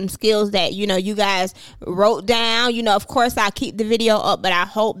are some skills that, you guys wrote down. Of course, I keep the video up, but I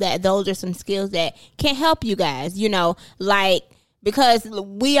hope that those are some skills that can help you guys, because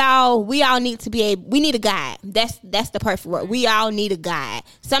we all need to we need a guide. That's the perfect word. We all need a guide.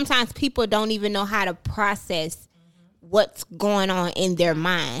 Sometimes people don't even know how to process what's going on in their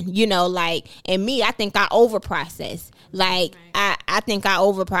mind, and me, I think I overprocess. I think I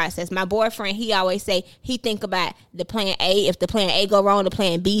overprocess. My boyfriend, he always say he think about the plan A. If the plan A go wrong, the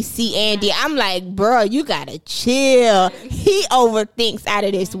plan B, C, and D. I'm like, bro, you gotta chill. He overthinks out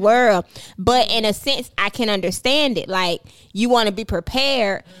of this world. But in a sense, I can understand it. Like, you want to be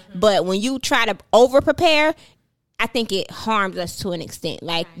prepared, but when you try to over prepare, I think it harms us to an extent.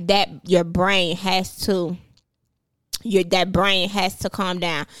 Like that, your brain has to. That brain has to calm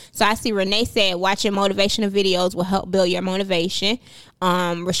down. So I see Renee said watching motivational videos will help build your motivation.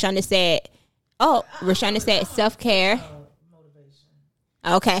 Rashonda said self-care. Motivation.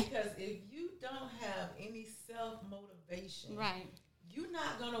 Okay. Because if you don't have any self-motivation, right, you're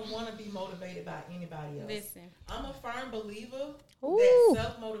not going to want to be motivated by anybody else. Listen. I'm a firm believer that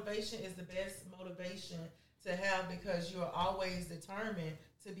self-motivation is the best motivation to have, because you're always determined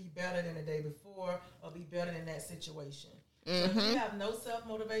to be better than the day before or be better than that situation. So if you have no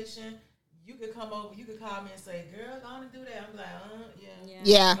self-motivation, you could come over, you could call me and say, girl, go on and do that. I'm like,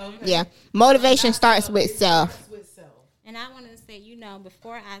 yeah. Motivation starts with self. And I want to say,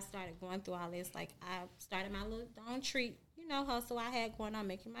 before I started going through all this, like I started my little own treat, hustle I had going on,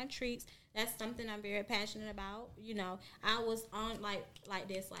 making my treats. That's something I'm very passionate about. I was on like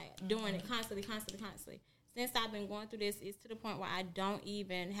this, like doing it constantly. since I've been going through this, it's to the point where I don't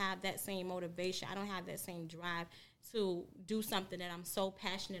even have that same motivation. I don't have that same drive to do something that I'm so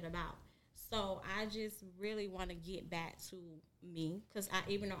passionate about. So I just really want to get back to me, because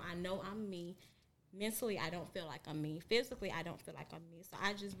even though I know I'm me, mentally I don't feel like I'm me. Physically, I don't feel like I'm me. So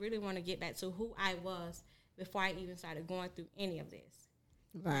I just really want to get back to who I was before I even started going through any of this.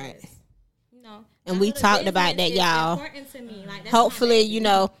 Right. Because, you know, and we talked about that, y'all. Important to me. Like, that's hopefully, you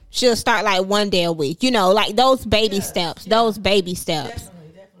know, she'll start like one day a week. You know, like those baby steps. Yeah. Those baby steps.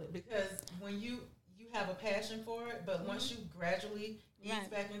 Definitely. Because when you have a passion for it, but once you gradually ease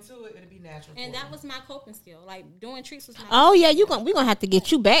back into it, it'll be natural. And that was my coping skill. Like, doing treats was my Oh yeah, we're gonna have to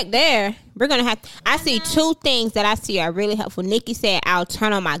get you back there. We're gonna have. I see two things that I see are really helpful. Nikki said, "I'll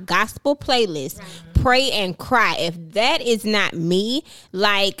turn on my gospel playlist, pray and cry." If that is not me,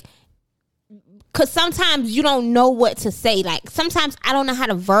 like. Because sometimes you don't know what to say. Like, sometimes I don't know how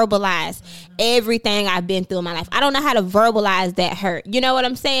to verbalize everything I've been through in my life. I don't know how to verbalize that hurt. You know what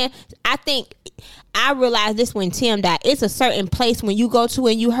I'm saying? I think I realized this when Tim died. It's a certain place when you go to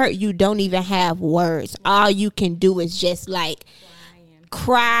and you hurt, you don't even have words. All you can do is just, like,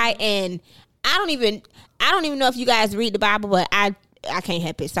 cry. And I don't even know if you guys read the Bible, but I can't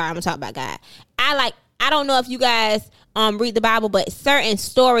help it. Sorry, I'm going to talk about God. I don't know if you guys... read the Bible, but certain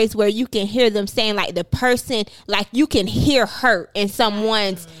stories where you can hear them saying, like, the person, like, you can hear hurt in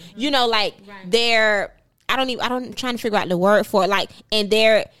someone's, you know, like I'm trying to figure out the word for it, like, and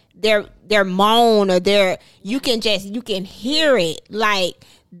their moan or you can hear it, like,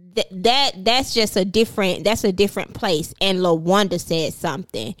 that's a different place. And LaWanda said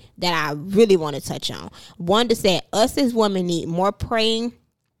something that I really want to touch on. Wanda said, us as women need more praying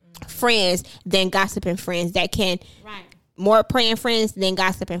friends than gossiping friends. That can more praying friends than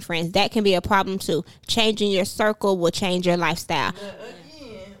gossiping friends. That can be a problem too. Changing your circle will change your lifestyle. But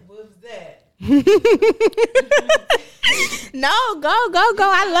again, what's that? No, go.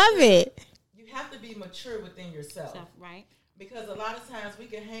 I love it. You have to be mature within yourself. Right. Because a lot of times we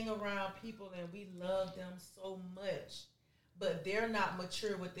can hang around people and we love them so much, but they're not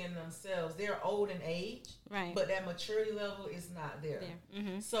mature within themselves. They're old in age, right? But that maturity level is not there.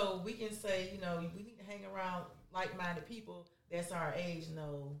 Mm-hmm. So we can say, you know, we need to hang around like-minded people that's our age.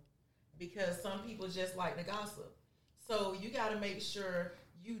 No, because some people just like to gossip. So you got to make sure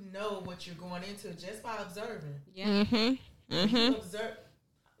you know what you're going into just by observing. Yeah. Mm-hmm. Mm-hmm. You observe.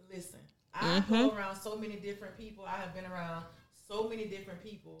 Listen, I go around so many different people. I have been around so many different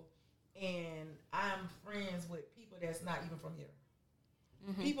people, and I'm friends with people that's not even from here.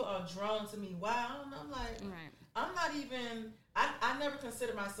 Mm-hmm. People are drawn to me. Wow, I'm like, I'm not even. I never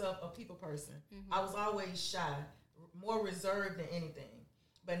considered myself a people person. Mm-hmm. I was always shy, more reserved than anything.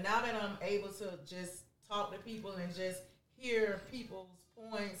 But now that I'm able to just talk to people and just hear people's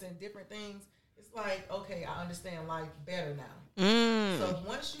points and different things, it's like, okay, I understand life better now. So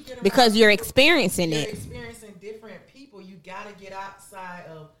once you get because you're experiencing it, experiencing different people, you got to get outside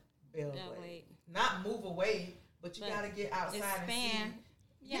of Bellway. Not move away, but you got to get outside and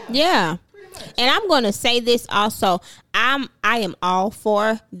see. Yeah. And I'm going to say this also. I am all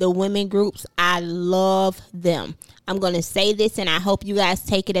for the women groups. I love them. I'm going to say this, and I hope you guys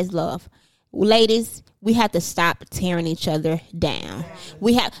take it as love. Ladies, we have to stop tearing each other down.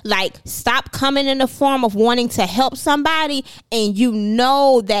 We have, stop coming in the form of wanting to help somebody, and you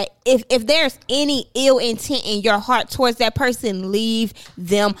know that if there's any ill intent in your heart towards that person, leave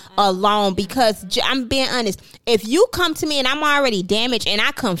them alone. Because I'm being honest, if you come to me and I'm already damaged and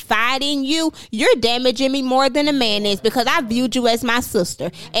I confide in you, you're damaging me more than a man is, because I viewed you as my sister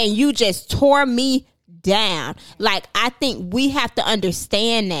and you just tore me down. Like, I think we have to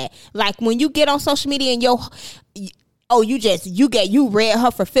understand that. Like, when you get on social media and you read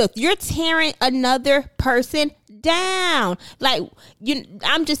her for filth, you're tearing another person down. Like,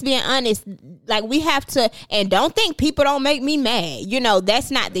 I'm just being honest. Like, we have to, and don't think people don't make me mad.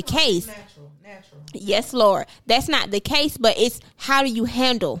 That's not the case. Natural. Yes, Lord. That's not the case, but it's how do you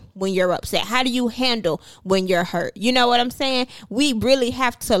handle when you're upset? How do you handle when you're hurt? You know what I'm saying? We really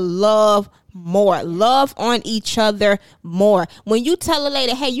have to love more. Love on each other more. When you tell a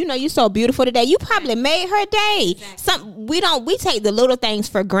lady, hey, you're so beautiful today, you probably made her day. Exactly. We take the little things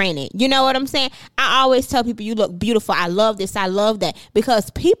for granted. You know what I'm saying? I always tell people, you look beautiful. I love this. I love that. Because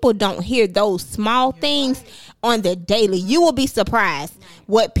people don't hear those small things on the daily. You will be surprised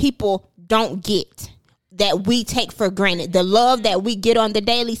what people don't get that we take for granted. The love that we get on the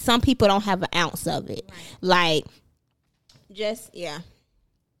daily, some people don't have an ounce of it.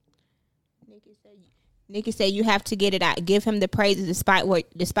 Nikki said you have to get it out. Give him the praises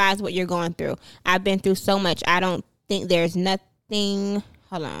despise what you're going through. I've been through so much. I don't think there's nothing.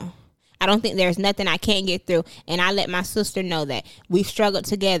 Hold on. I don't think there's nothing I can't get through. And I let my sister know that we've struggled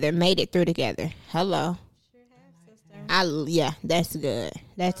together, made it through together. Hello. Sure have, sister. Yeah, that's good.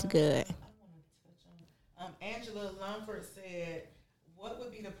 That's good. Angela Lumford said, what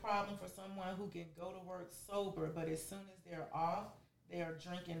would be the problem for someone who can go to work sober, but as soon as they're off, they are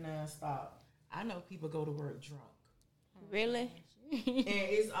drinking nonstop? I know people go to work drunk. Really? And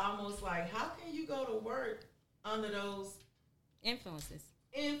it's almost like, how can you go to work under those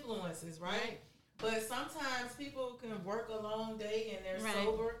Influences, right? But sometimes people can work a long day and they're Right.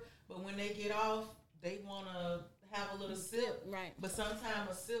 sober, but when they get off, they want to have a little sip. right? But sometimes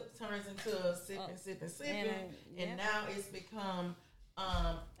a sip turns into a sipping, and now it's become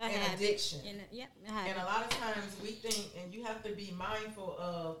an habit. addiction. A And habit. a lot of times we think, and you have to be mindful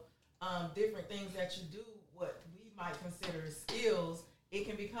of different things that you do, what we might consider skills, it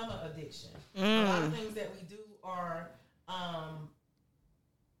can become an addiction. A lot of things that we do are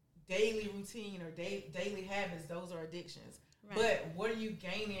daily routine or daily habits. Those are addictions. Right. But what are you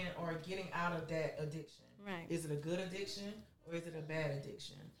gaining or getting out of that addiction? Right. Is it a good addiction or is it a bad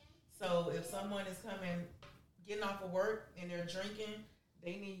addiction? So if someone is getting off of work and they're drinking,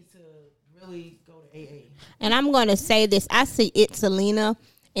 they need to really go to AA. And I'm going to say this. I see it, Selena,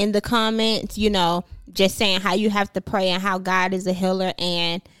 in the comments, just saying how you have to pray and how God is a healer.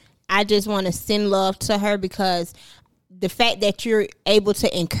 And I just want to send love to her because the fact that you're able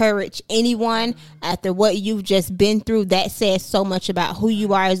to encourage anyone after what you've just been through, that says so much about who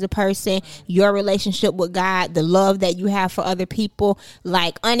you are as a person, your relationship with God, the love that you have for other people.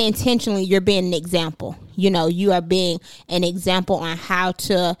 Like unintentionally, you're being an example. You are being an example on how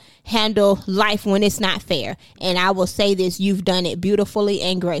to handle life when it's not fair. And I will say this, you've done it beautifully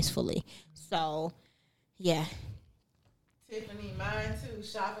and gracefully. So, yeah. Tiffany, mine too.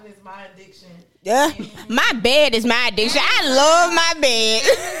 Shopping is my addiction. Yeah, my bed is my addiction. I love my bed.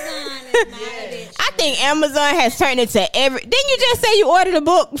 Amazon is my addiction. I think Amazon has turned into every. Didn't you just say you ordered a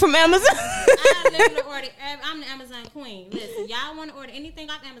book from Amazon? I literally order. I'm the Amazon queen. Listen, y'all want to order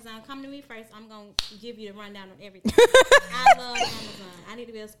anything off Amazon? Come to me first. I'm gonna give you the rundown on everything. I love Amazon. I need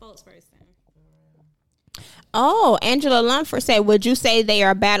to be a spokesperson. Oh, Angela Lumford said, would you say they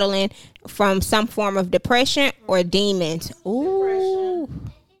are battling from some form of depression or demons? Ooh.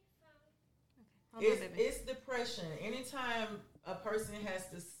 It's depression. Anytime a person has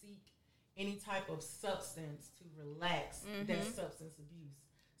to seek any type of substance to relax, that's substance abuse.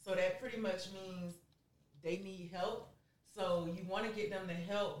 So that pretty much means they need help. So you want to get them the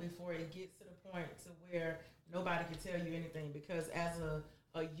help before it gets to the point to where nobody can tell you anything. Because as a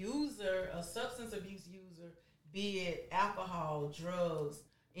user, a substance abuse user, be it alcohol, drugs,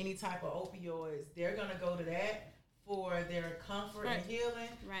 any type of opioids, they're going to go to that for their comfort and healing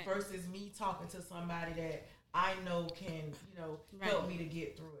versus me talking to somebody that I know can, help me to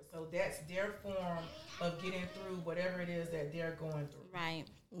get through it. So that's their form of getting through whatever it is that they're going through. Right.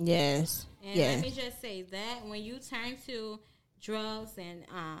 Yes. And let me just say that when you turn to drugs and,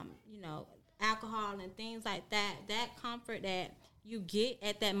 alcohol and things like that, that comfort that you get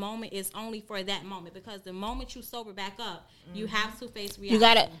at that moment is only for that moment, because the moment you sober back up, you have to face reality. You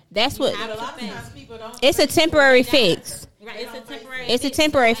gotta. That's what. But a lot of times people don't. It's a temporary fix. Right, it's It's a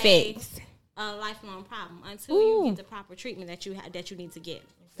temporary to fix. A lifelong problem until you get the proper treatment that you need to get.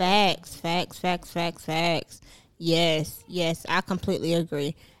 Facts. Yes, I completely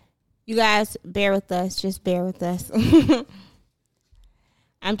agree. You guys, bear with us. Just bear with us.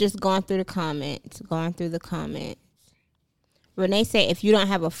 I'm just going through the comments. Renee said, if you don't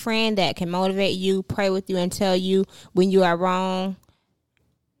have a friend that can motivate you, pray with you, and tell you when you are wrong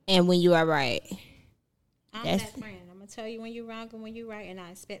and when you are right. I'm that friend. I'm going to tell you when you're wrong and when you're right, and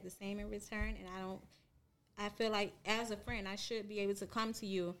I expect the same in return. And I feel like as a friend, I should be able to come to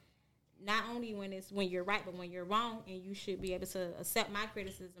you not only when you're right, but when you're wrong, and you should be able to accept my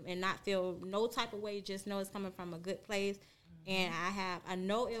criticism and not feel no type of way, just know it's coming from a good place. And I have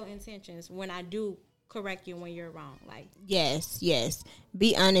no ill intentions when I do correct you when you're wrong. Like, yes.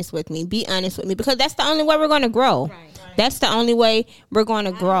 Be honest with me, because that's the only way we're going to grow. Right. That's the only way we're going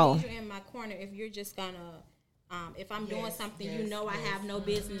to grow. I don't need you in my corner if you're just gonna. If I'm doing something I have no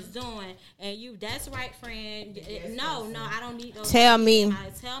business doing, and that's right, friend. No, I don't need those. Tell me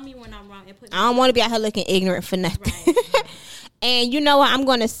when I'm wrong, and put. I don't want to be out here looking ignorant for nothing. Right. And you know what? I'm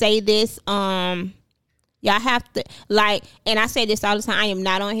going to say this. Y'all have to, and I say this all the time, I am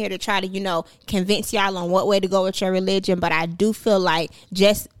not on here to try to, convince y'all on what way to go with your religion, but I do feel like,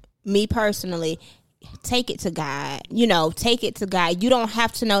 just me personally, take it to God. Take it to God. You don't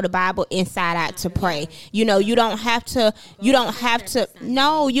have to know the Bible inside out to pray. You don't have to do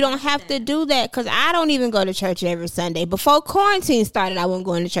that, because I don't even go to church every Sunday. Before quarantine started, I wasn't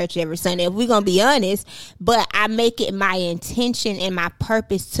going to church every Sunday, if we're going to be honest, but I make it my intention and my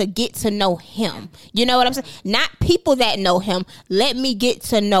purpose to get to know him. You know what I'm saying? Not people that know him. Let me get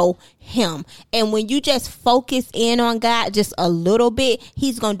to know him. And when you just focus in on God just a little bit,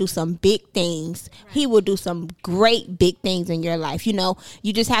 he's going to do some big things. Right. He will do some great big things in your life.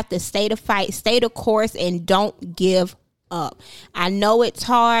 You just have to stay the fight, stay the course, and don't give up. I know it's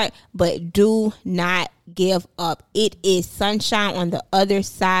hard, but do not give up. It is sunshine on the other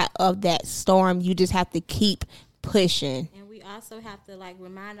side of that storm. You just have to keep pushing. And we also have to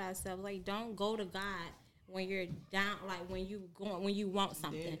remind ourselves, don't go to God when you're down, when you want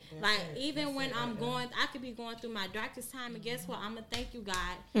something. Even when I'm going, I could be going through my darkest time, and guess what? I'm gonna thank you, God.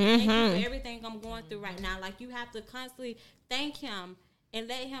 Thank you for everything I'm going through right now. You have to constantly thank him and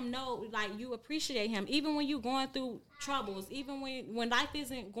let him know you appreciate him, even when you're going through troubles, even when life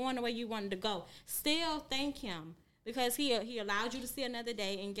isn't going the way you wanted to go. Still thank him, because he allowed you to see another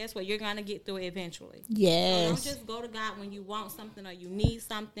day, and guess what? You're going to get through it eventually. Yes. So don't just go to God when you want something or you need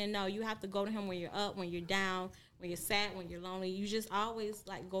something. No, you have to go to him when you're up, when you're down, when you're sad, when you're lonely. You just always,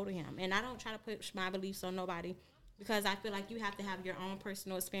 go to him. And I don't try to push my beliefs on nobody, because I feel like you have to have your own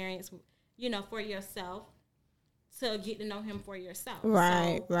personal experience, for yourself, to get to know him for yourself.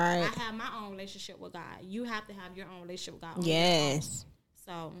 Right, so right. I have my own relationship with God. You have to have your own relationship with God. Yes.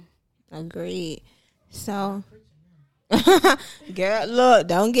 So. Agreed. So... Girl, look,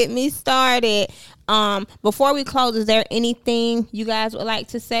 don't get me started. Before we close, is there anything you guys would like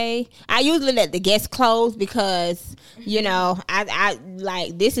to say? I usually let the guests close, because I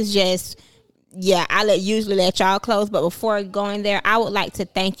this is just, I usually let y'all close. But before going there, I would like to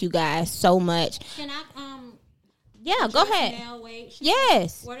thank you guys so much. Can I go ahead.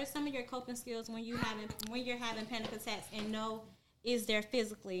 Yes. What are some of your coping skills when you're having panic attacks, and is there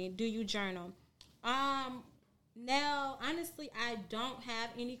physically? Do you journal? Now, honestly, I don't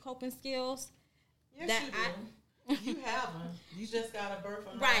have any coping skills. Yes, you do. You have them. You just got to birth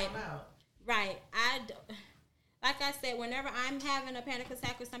them out. Right. Like I said, whenever I'm having a panic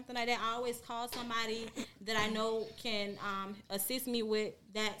attack or something like that, I always call somebody that I know can assist me with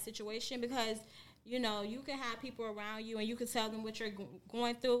that situation, because you can have people around you and you can tell them what you're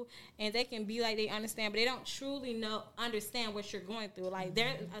going through, and they can be like they understand, but they don't truly understand what you're going through.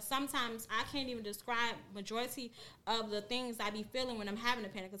 There, sometimes I can't even describe majority of the things I be feeling when I'm having a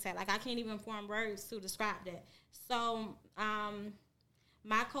panic attack. I can't even form words to describe that. So,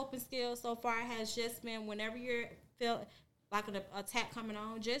 my coping skills so far has just been, whenever you feel like an attack coming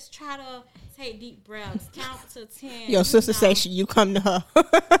on, just try to take deep breaths, count to 10. Your sister says you come to her.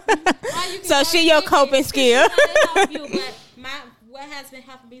 So she your coping skill. What has been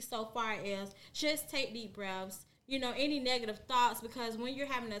helping me so far is just take deep breaths. Any negative thoughts, because when you're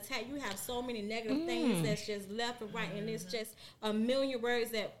having an attack, you have so many negative things that's just left and right, and it's just a million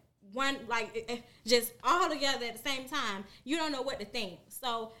words that one, just all together at the same time. You don't know what to think.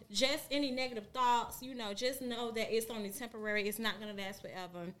 So just any negative thoughts, just know that it's only temporary. It's not going to last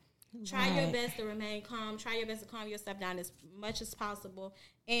forever. Try your best to remain calm. Try your best to calm yourself down as much as possible.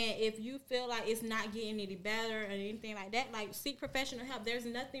 And if you feel like it's not getting any better or anything like that, seek professional help. There's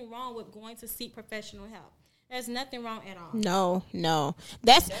nothing wrong with going to seek professional help. There's nothing wrong at all. No.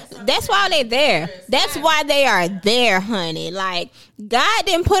 That's why they're there. That's why they are there, honey. God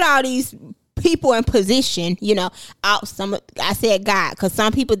didn't put all these people in position, I said God, because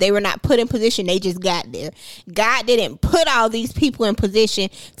some people, they were not put in position, they just got there. God didn't put all these people in position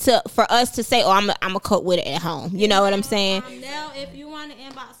for us to say, I'm gonna cope with it at home. You know what I'm saying? Now, if you want to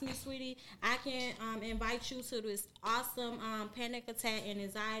inbox me, sweetie, I can invite you to this awesome panic attack and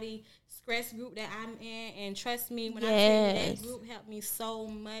anxiety stress group that I'm in, and trust me, when I tell you, that group helped me so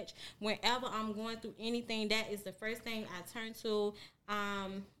much. Whenever I'm going through anything, that is the first thing I turn to.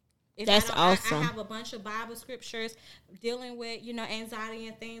 That's awesome. I have a bunch of Bible scriptures dealing with, anxiety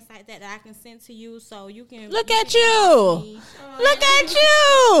and things like that I can send to you, so you can look at you. Look at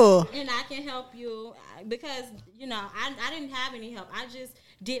you. And I can help you, because I didn't have any help. I just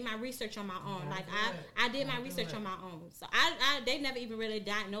did my research on my own. I did my research on my own. So they never even really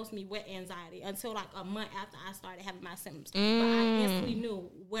diagnosed me with anxiety until a month after I started having my symptoms. But I instantly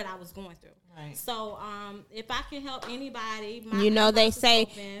knew what I was going through. Right. So if I can help anybody, they say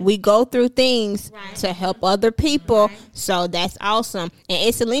we go through things to help other people. Right. So that's awesome. And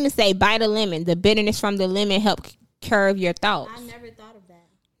it's Selena say, bite a lemon. The bitterness from the lemon help curve your thoughts. I never thought of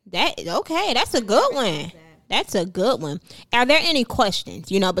that. That's a good one. That's a good one. Are there any questions?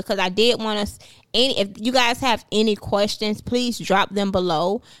 Because I did want us. If you guys have any questions, please drop them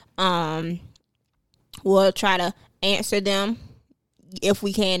below. We'll try to answer them if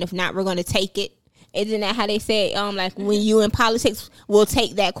we can. If not, we're going to take it. Isn't that how they say? Like when you in politics, we'll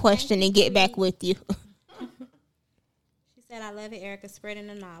take that question and get back with you. She said, "I love it, Erica, spreading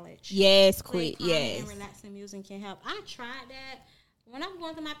the knowledge." Yes, quick. Yes. And relaxing music can help. I tried that. When I'm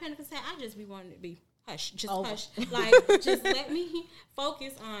going through my panic attack, I just be wanting to be hush, just hush. Like, just let me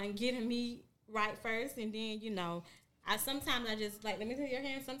focus on getting me right first, and then sometimes I just let me take your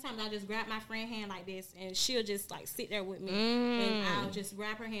hand. Sometimes I just grab my friend's hand like this, and she'll just like sit there with me, and I'll just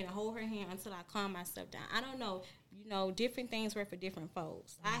grab her hand and hold her hand until I calm myself down. I don't know, different things work for different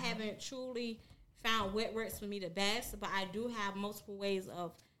folks. I haven't truly found what works for me the best, but I do have multiple ways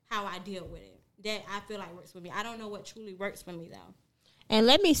of how I deal with it that I feel like works for me. I don't know what truly works for me though. And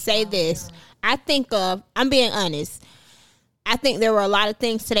let me say this. I'm being honest. I think there were a lot of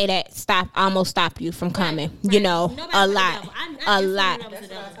things today that almost stop you from coming. Right. A lot.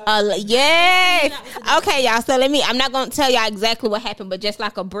 Yes. Okay, y'all. So I'm not going to tell y'all exactly what happened, but just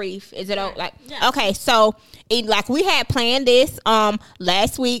like a brief. Is it okay? So we had planned this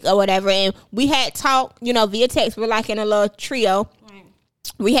last week or whatever, and we had talked, via text. We're like in a little trio.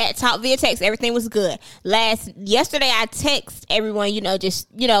 We had talked via text. Everything was good. Yesterday, I text everyone,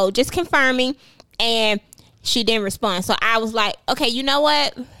 just confirming, and she didn't respond. So I was like, okay, you know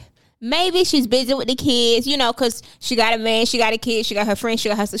what? Maybe she's busy with the kids, because she got a man, she got a kid, she got her friends,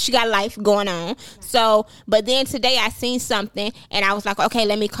 she got life going on. So, but then today I seen something, and I was like, okay,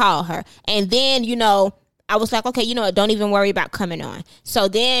 let me call her. And then, I was like, okay, don't even worry about coming on. So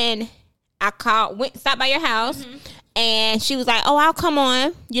then I stopped by your house. Mm-hmm. And she was like, oh, I'll come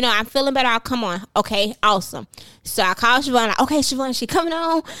on. I'm feeling better. I'll come on. Okay, awesome. So I called Siobhan. Like, okay, Siobhan, she coming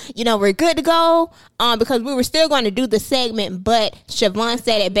on. We're good to go. Because we were still going to do the segment, but Siobhan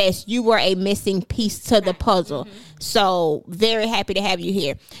said it best. You were a missing piece to the puzzle. Mm-hmm. So very happy to have you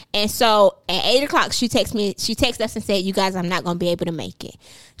here. And so at 8 o'clock, she texted us and said, you guys, I'm not going to be able to make it.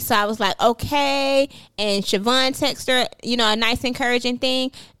 So I was like, okay. And Siobhan texted her, a nice encouraging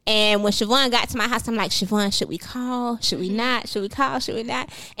thing. And when Siobhan got to my house, I'm like, Siobhan, should we call? Should we not? Should we call? Should we not?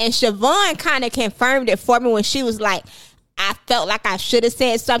 And Siobhan kind of confirmed it for me when she was like, I felt like I should have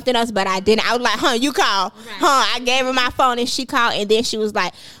said something else, but I didn't. I was like, you call. Right. I gave her my phone and she called. And then she was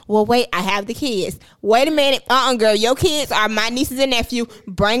like, well, wait, I have the kids. Wait a minute. Girl, your kids are my nieces and nephew.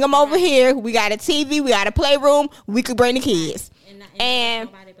 Bring them over here. We got a TV. We got a playroom. We could bring the kids. And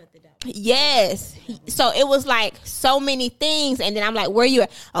nobody but the devil. Yes. So it was like so many things. And then I'm like, where you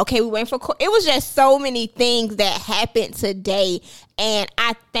at? Okay, we went for court. It was just so many things that happened today. And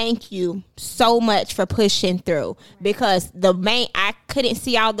I thank you so much for pushing through, because I couldn't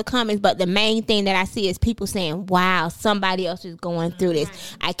see all the comments, but the main thing that I see is people saying, wow, somebody else is going through this.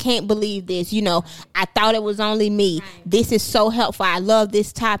 Right. I can't believe this. I thought it was only me. Right. This is so helpful. I love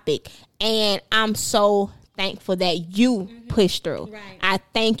this topic. And I'm so thankful that you pushed through. Right. I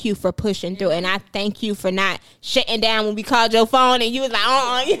thank you for pushing through, and I thank you for not shutting down when we called your phone and you was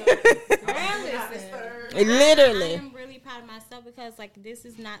like, literally. I am really proud of myself because this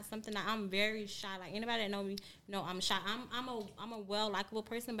is not something that I'm very shy. Like anybody that know me know I'm shy. I'm a well likable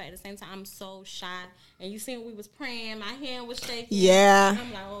person, but at the same time I'm so shy. And you seen when we was praying, my hand was shaking. Yeah.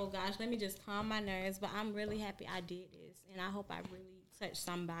 I'm like, oh gosh, let me just calm my nerves. But I'm really happy I did this, and I hope I really touch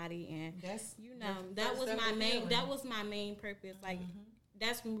somebody. And that was my main purpose.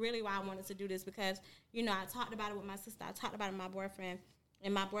 That's really why I wanted to do this, because I talked about it with my sister, I talked about it with my boyfriend,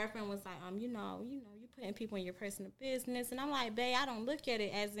 and my boyfriend was like, you putting people in your personal business. And I'm like, babe, I don't look at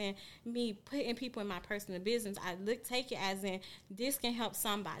it as in me putting people in my personal business. I take it as in this can help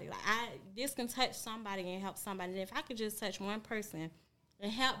somebody. This can touch somebody and help somebody. And if I could just touch one person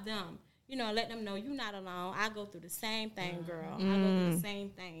and help them, let them know you're not alone. I go through the same thing, girl. I go through the same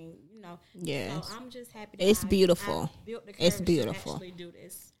thing, Yes. So I'm just happy that it's beautiful. I built the it's courage beautiful. to actually do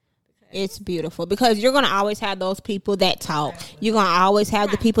this. It's beautiful, because you're going to always have those people that talk. You're going to always have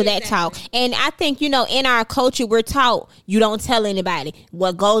the people that talk. And I think, in our culture, we're taught you don't tell anybody.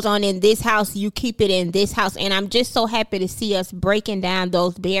 What goes on in this house, you keep it in this house. And I'm just so happy to see us breaking down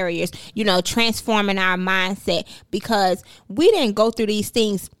those barriers, transforming our mindset, because we didn't go through these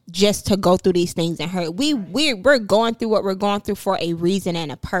things just to go through these things and hurt. We're going through what we're going through for a reason and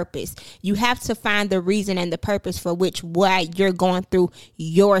a purpose. You have to find the reason and the purpose for why you're going through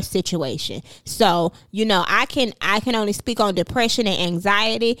your situation. So, I can only speak on depression and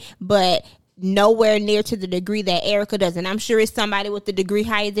anxiety, but nowhere near to the degree that Erica does. And I'm sure it's somebody with the degree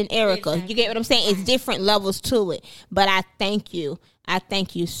higher than Erica. Exactly. You get what I'm saying? It's different levels to it. But I thank you I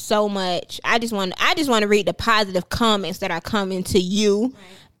thank you so much. I just want to read the positive comments that are coming to you.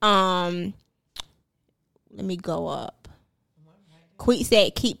 Right. Let me go up. Queet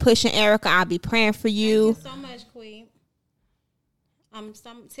said, "Keep pushing, Erica. I'll be praying for you." Thank you so much, Queet.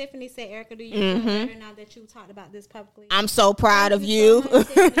 Tiffany said, "Erica, do you feel better now that you talked about this publicly?" I'm so proud of you. So much,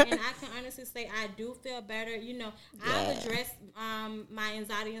 Tiffany, and I can honestly say I do feel better. You know, I've addressed my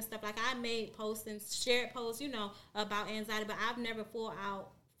anxiety and stuff. Like I made posts and shared posts, you know, about anxiety, but I've never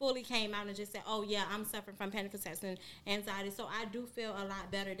fully came out and just said, "Oh yeah, I'm suffering from panic attacks and anxiety." So I do feel a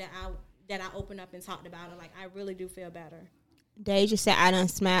lot better that I opened up and talked about it. Like I really do feel better. Deja said, "I done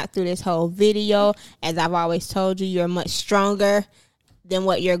smiled through this whole video. As I've always told you, you're much stronger than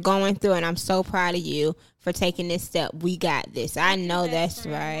what you're going through, and I'm so proud of you for taking this step. We got this." I know that's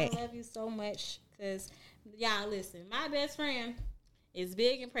right. I love you so much because, y'all, listen, my best friend is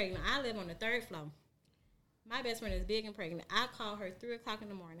big and pregnant. I live on the 3rd floor. My best friend is big and pregnant. I call her 3 o'clock in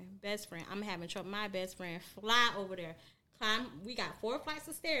the morning. Best friend, I'm having trouble. My best friend fly over there. Climb. We got 4 flights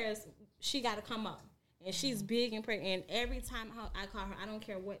of stairs. She got to come up. And she's big and pregnant. And every time I call her, I don't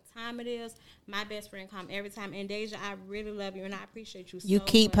care what time it is, my best friend come every time. And Deja, I really love you, and I appreciate you so much. You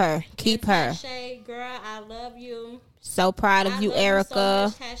keep her. Keep her. Tashay, girl, I love you. So proud of you, Erica. I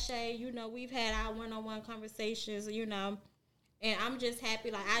love you so much, Tashay. You know, we've had our one-on-one conversations, you know. And I'm just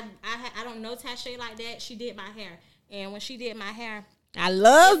happy. Like, I don't know Tashay like that. She did my hair. And when she did my hair, I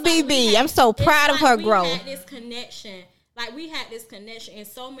love BB. I'm so proud of her growth. We had this connection. Like, we had this connection in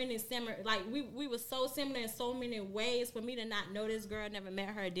so many similar, like, we were so similar in so many ways. For me to not know this girl, never met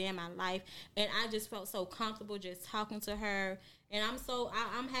her a day in my life. And I just felt so comfortable just talking to her. And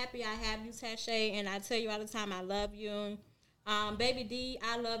I'm happy I have you, Tashay. And I tell you all the time, I love you. Baby D,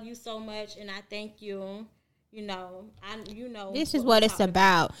 I love you so much. And I thank you. You know, this is what it's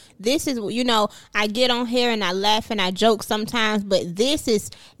about. This is, you know, I get on here and I laugh and I joke sometimes, but this is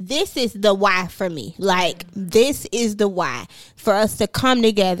the why for me. Like, this is the why for us to come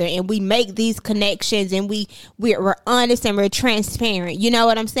together and we make these connections and we're honest and we're transparent. You know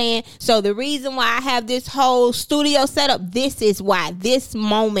what I'm saying? So the reason why I have this whole studio set up, this is why. This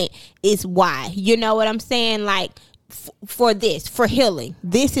moment is why. You know what I'm saying? Like, for healing.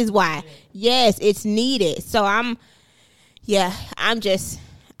 This is why. Yes, it's needed. So you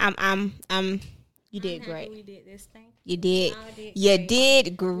did great. We did this thing. You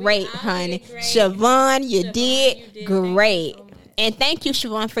did great, honey. Siobhan, you did great. And thank you,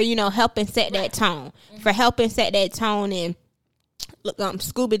 Siobhan, for, you know, helping set that tone. For helping set that tone. And look,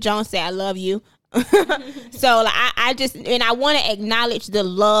 Scuba Jones said, "I love you." So like, I want to acknowledge the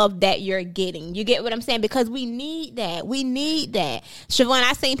love that you're getting. You get what I'm saying? Because we need that. Siobhan,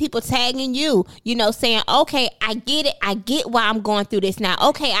 I seen people tagging you, you know, saying, "Okay, I get it. I get why I'm going through this now.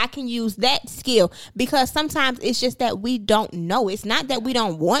 Okay, I can use that skill." Because sometimes it's just that we don't know. It's not that we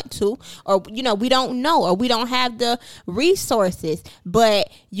don't want to, or, you know, we don't know, or we don't have the resources. But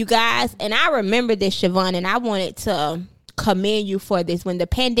you guys, and I remember this, Siobhan, and I wanted to commend you for this. When the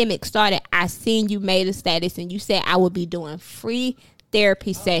pandemic started, I seen you made a status and you said, "I will be doing free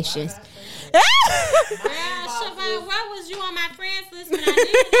therapy sessions." Siobhan, why was you on my friends list when I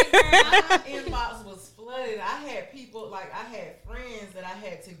did that, girl? My inbox was flooded. I had people, like, I had friends that I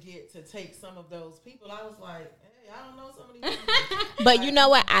had to get to take some of those people. I was like, hey, I don't know some of these people. But you know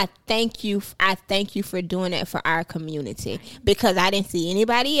what? I thank you for doing that for our community, because I didn't see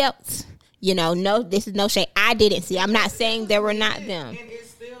anybody else. You know, no, this is no shade. I didn't see. I'm not saying there were not them. And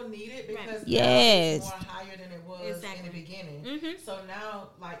it's still needed because yes, it's more higher than it was in the beginning. Mm-hmm. So now,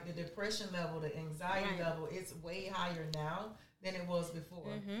 like, the depression level, the anxiety level, it's way higher now than it was before.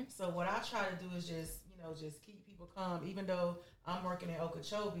 Mm-hmm. So what I try to do is just keep people calm. Even though I'm working in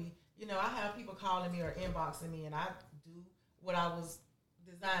Okeechobee, you know, I have people calling me or inboxing me, and I do what I was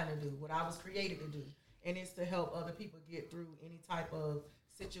designed to do, what I was created to do. And it's to help other people get through any type of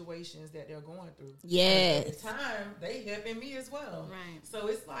situations that they're going through. Yes. At the time, they helping me as well. Right. So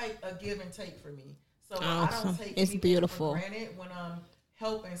it's like a give and take for me. So awesome. I don't take it's beautiful for granted when I'm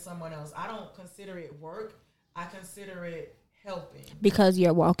helping someone else. I don't consider it work. I consider it helping. Because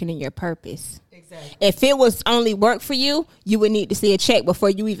you're walking in your purpose. Exactly. If it was only work for you, you would need to see a check before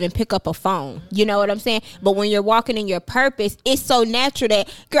you even pick up a phone. Mm-hmm. You know what I'm saying? Mm-hmm. But when you're walking in your purpose, it's so natural that,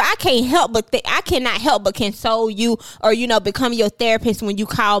 girl, I cannot help but console you, or, you know, become your therapist when you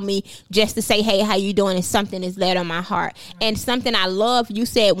call me just to say, "Hey, how you doing?" And something is laid on my heart. Mm-hmm. And something I love, you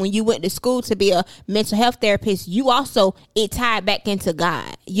said when you went to school to be a mental health therapist, you also, it tied back into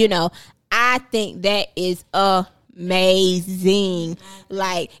God. You know, I think that is amazing.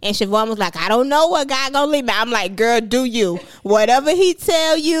 Like, and Siobhan was like, "I don't know what God gonna lead me." I'm like, "Girl, do you. Whatever he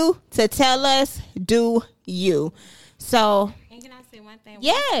tell you to tell us, do you." So, and can I say one thing?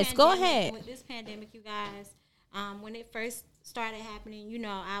 Yes, go ahead. With this pandemic, you guys, when it first started happening, you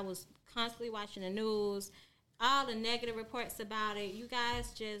know, I was constantly watching the news, all the negative reports about it. You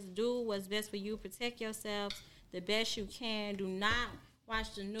guys just do what's best for you. Protect yourselves the best you can. Do not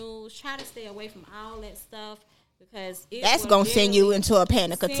watch the news. Try to stay away from all that stuff because that's going to send you into a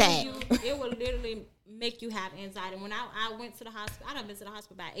panic attack. It will literally make you have anxiety. When I went to the hospital, I done been to the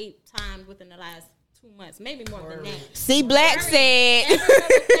hospital about 8 times within the last 2 months, maybe more than that. See, Black said.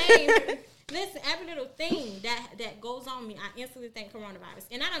 Listen, every little thing that goes on me, I instantly think coronavirus.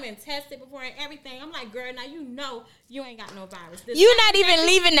 And I done been tested before and everything. I'm like, girl, now you know you ain't got no virus. You're not even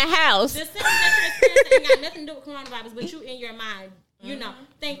leaving the house. The symptoms that you're experiencing ain't got nothing to do with coronavirus, but you in your mind, you know,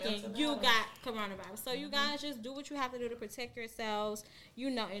 thinking you got coronavirus. So you guys just do what you have to do to protect yourselves, you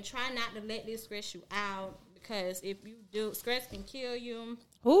know, and try not to let this stress you out because if you do, stress can kill you.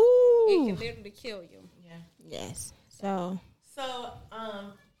 Ooh. It can literally kill you. Yeah. Yes. So,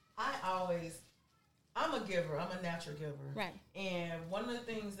 I'm a giver. I'm a natural giver. Right. And one of the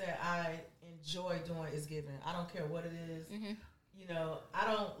things that I enjoy doing is giving. I don't care what it is. Mm-hmm. You know, I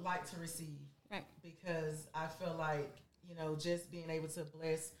don't like to receive. Right. Because I feel like, you know, just being able to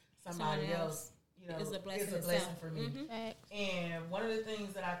bless somebody else, you know, is a blessing for me. Mm-hmm. And one of the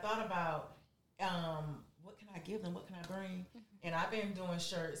things that I thought about, what can I give them? What can I bring? Mm-hmm. And I've been doing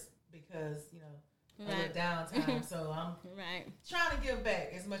shirts because, you know, a little downtime. So I'm trying to give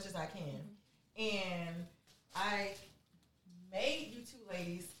back as much as I can. Mm-hmm. And I made you two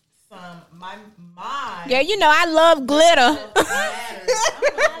ladies my yeah, you know I love glitter.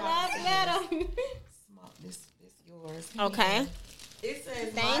 I love glitter. This yours. Okay. And it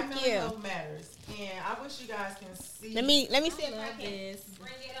says Thank my you. mental health matters, and I wish you guys can see. Let me see if I can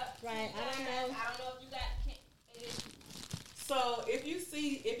bring it up. Right. I don't know if you got. So if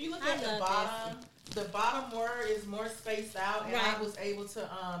you look at the bottom word is more spaced out, and I was able to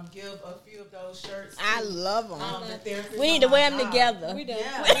give a few of those shirts. I love them. We need to wear them together. We do.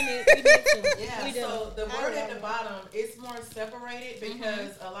 Yeah. We need to. Yeah. We do. So the word at the bottom, it's more separated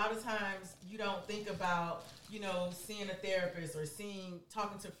because a lot of times you don't think about, you know, seeing a therapist or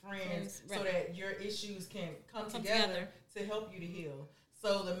talking to friends so that your issues can come together to help you to heal.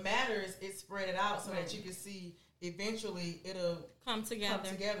 So the matters is spread it out so that you can see eventually it'll come together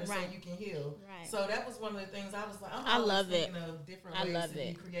so you can heal. Right. So that was one of the things I was like, I love thinking of different ways to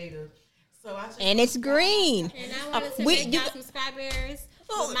be creative. So and it's green. And I wanted to make y'all some strawberries.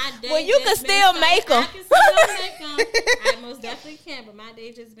 Well, you can still make them. I can still make them. I most definitely can, but my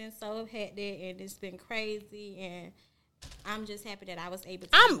day just been so hectic and it's been crazy, and I'm just happy that I was able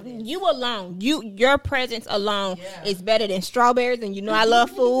to do this. You alone. Your presence alone is better than strawberries, and you know I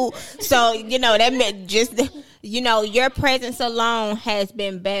love food. So, you know, that meant just, you know, your presence alone has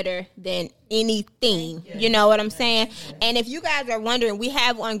been better than anything. You know what I'm saying? And if you guys are wondering, we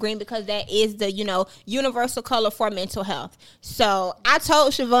have on green because that is the, you know, universal color for mental health. So I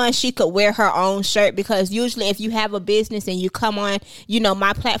told Siobhan she could wear her own shirt because usually if you have a business and you come on, you know,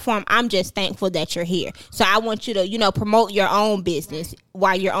 my platform, I'm just thankful that you're here. So I want you to, you know, promote your own business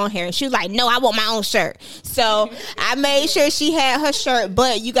while you're on here. And she was like, no, I want my own shirt. So I made sure she had her shirt.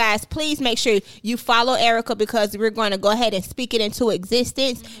 But you guys, please make sure you follow Erica because we're going to go ahead and speak it into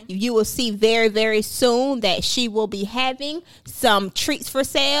existence. You will see very, very soon that she will be having some treats for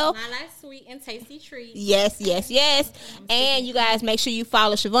sale. I like sweet and tasty treats. Yes. And you guys make sure you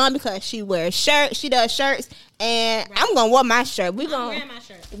follow Siobhan because she wears shirts. She does shirts. And I'm going to wear my shirt. I'm wearing my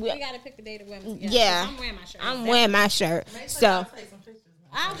shirt. We got to pick the day to wear them together. Yeah. I'm wearing my shirt. I'm wearing my shirt. So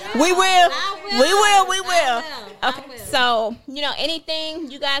we will. Okay. So, you know,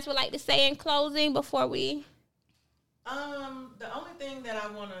 anything you guys would like to say in closing before we? The only thing that I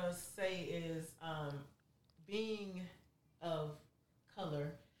want to say is, being of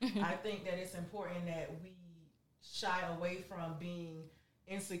color, I think that it's important that we shy away from being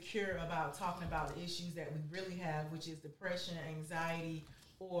insecure about talking about the issues that we really have, which is depression, anxiety,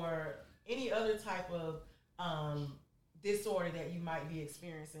 or any other type of disorder that you might be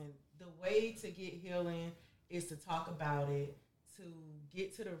experiencing. The way to get healing is to talk about it, to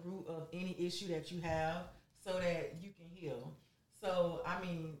get to the root of any issue that you have so that you can heal. So, I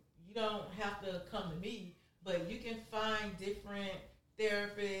mean, you don't have to come to me, but you can find different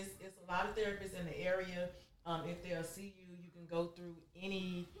therapists. It's a lot of therapists in the area. If they'll see you, you can go through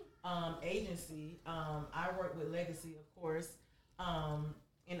any agency. I work with Legacy, of course,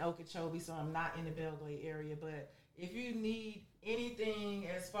 in Okeechobee, so I'm not in the Belgrade area. But if you need anything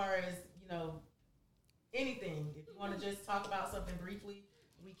as far as, you know, anything, if you want to just talk about something briefly,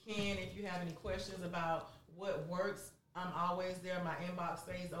 we can. If you have any questions about what works, I'm always there. My inbox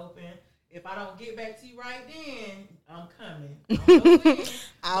stays open. if I don't get back to you right then, I'm coming. I don't know when,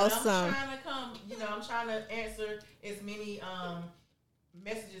 Awesome. but I'm trying to come. I'm trying to answer as many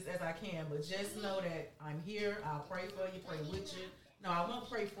messages as I can. But just know that I'm here. I'll pray for you. Pray with you. No, I won't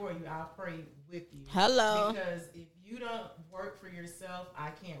pray for you. I'll pray with you. Hello. Because if you don't work for yourself,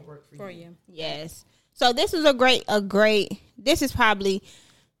 I can't work for you. Yes. So this is this is probably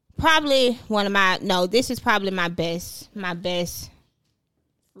one of my, this is probably my best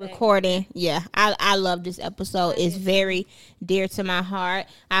recording. Yeah, I love this episode. It's very dear to my heart.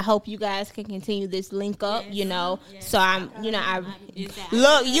 I hope you guys can continue this link up, Yes. So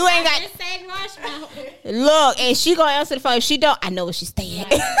look, you ain't got, look, and she gonna answer the phone. If she don't, I know where she's staying.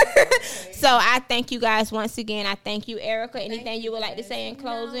 So I thank you guys once again. I thank you, Erica. Anything you would like to say in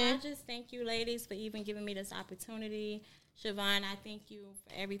closing? No, I just thank you, ladies, for even giving me this opportunity. Siobhan, I thank you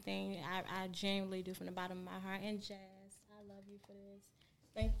for everything. I genuinely do from the bottom of my heart. And Jazz, I love you for this.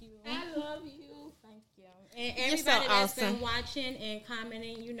 Thank you. I love you. Thank you. And everybody that's been watching and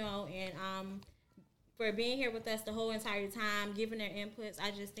commenting, and for being here with us the whole entire time, giving their inputs.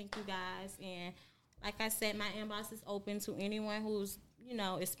 I just thank you guys. And like I said, my inbox is open to anyone who's,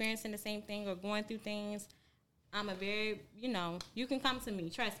 experiencing the same thing or going through things. I'm a very, you can come to me.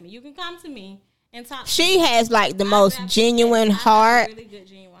 Trust me. You can come to me and talk. She has like the most genuine heart. Really good,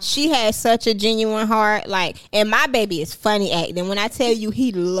 genuine heart. She has such a genuine heart. And my baby is funny acting. When I tell you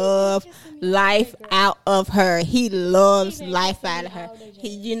he loves life out of her. He loves life out of her.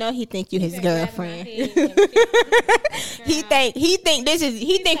 He think you his girlfriend. he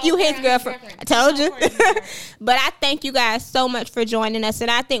think you his girlfriend. I told you. But I thank you guys so much for joining us,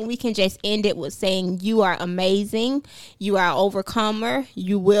 and I think we can just end it with saying you are amazing. You are an overcomer.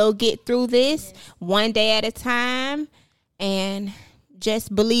 You will get through this one day at a time, and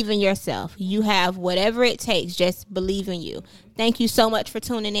just believe in yourself. You have whatever it takes. Just believe in you. Thank you so much for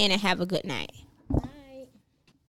tuning in, and have a good night.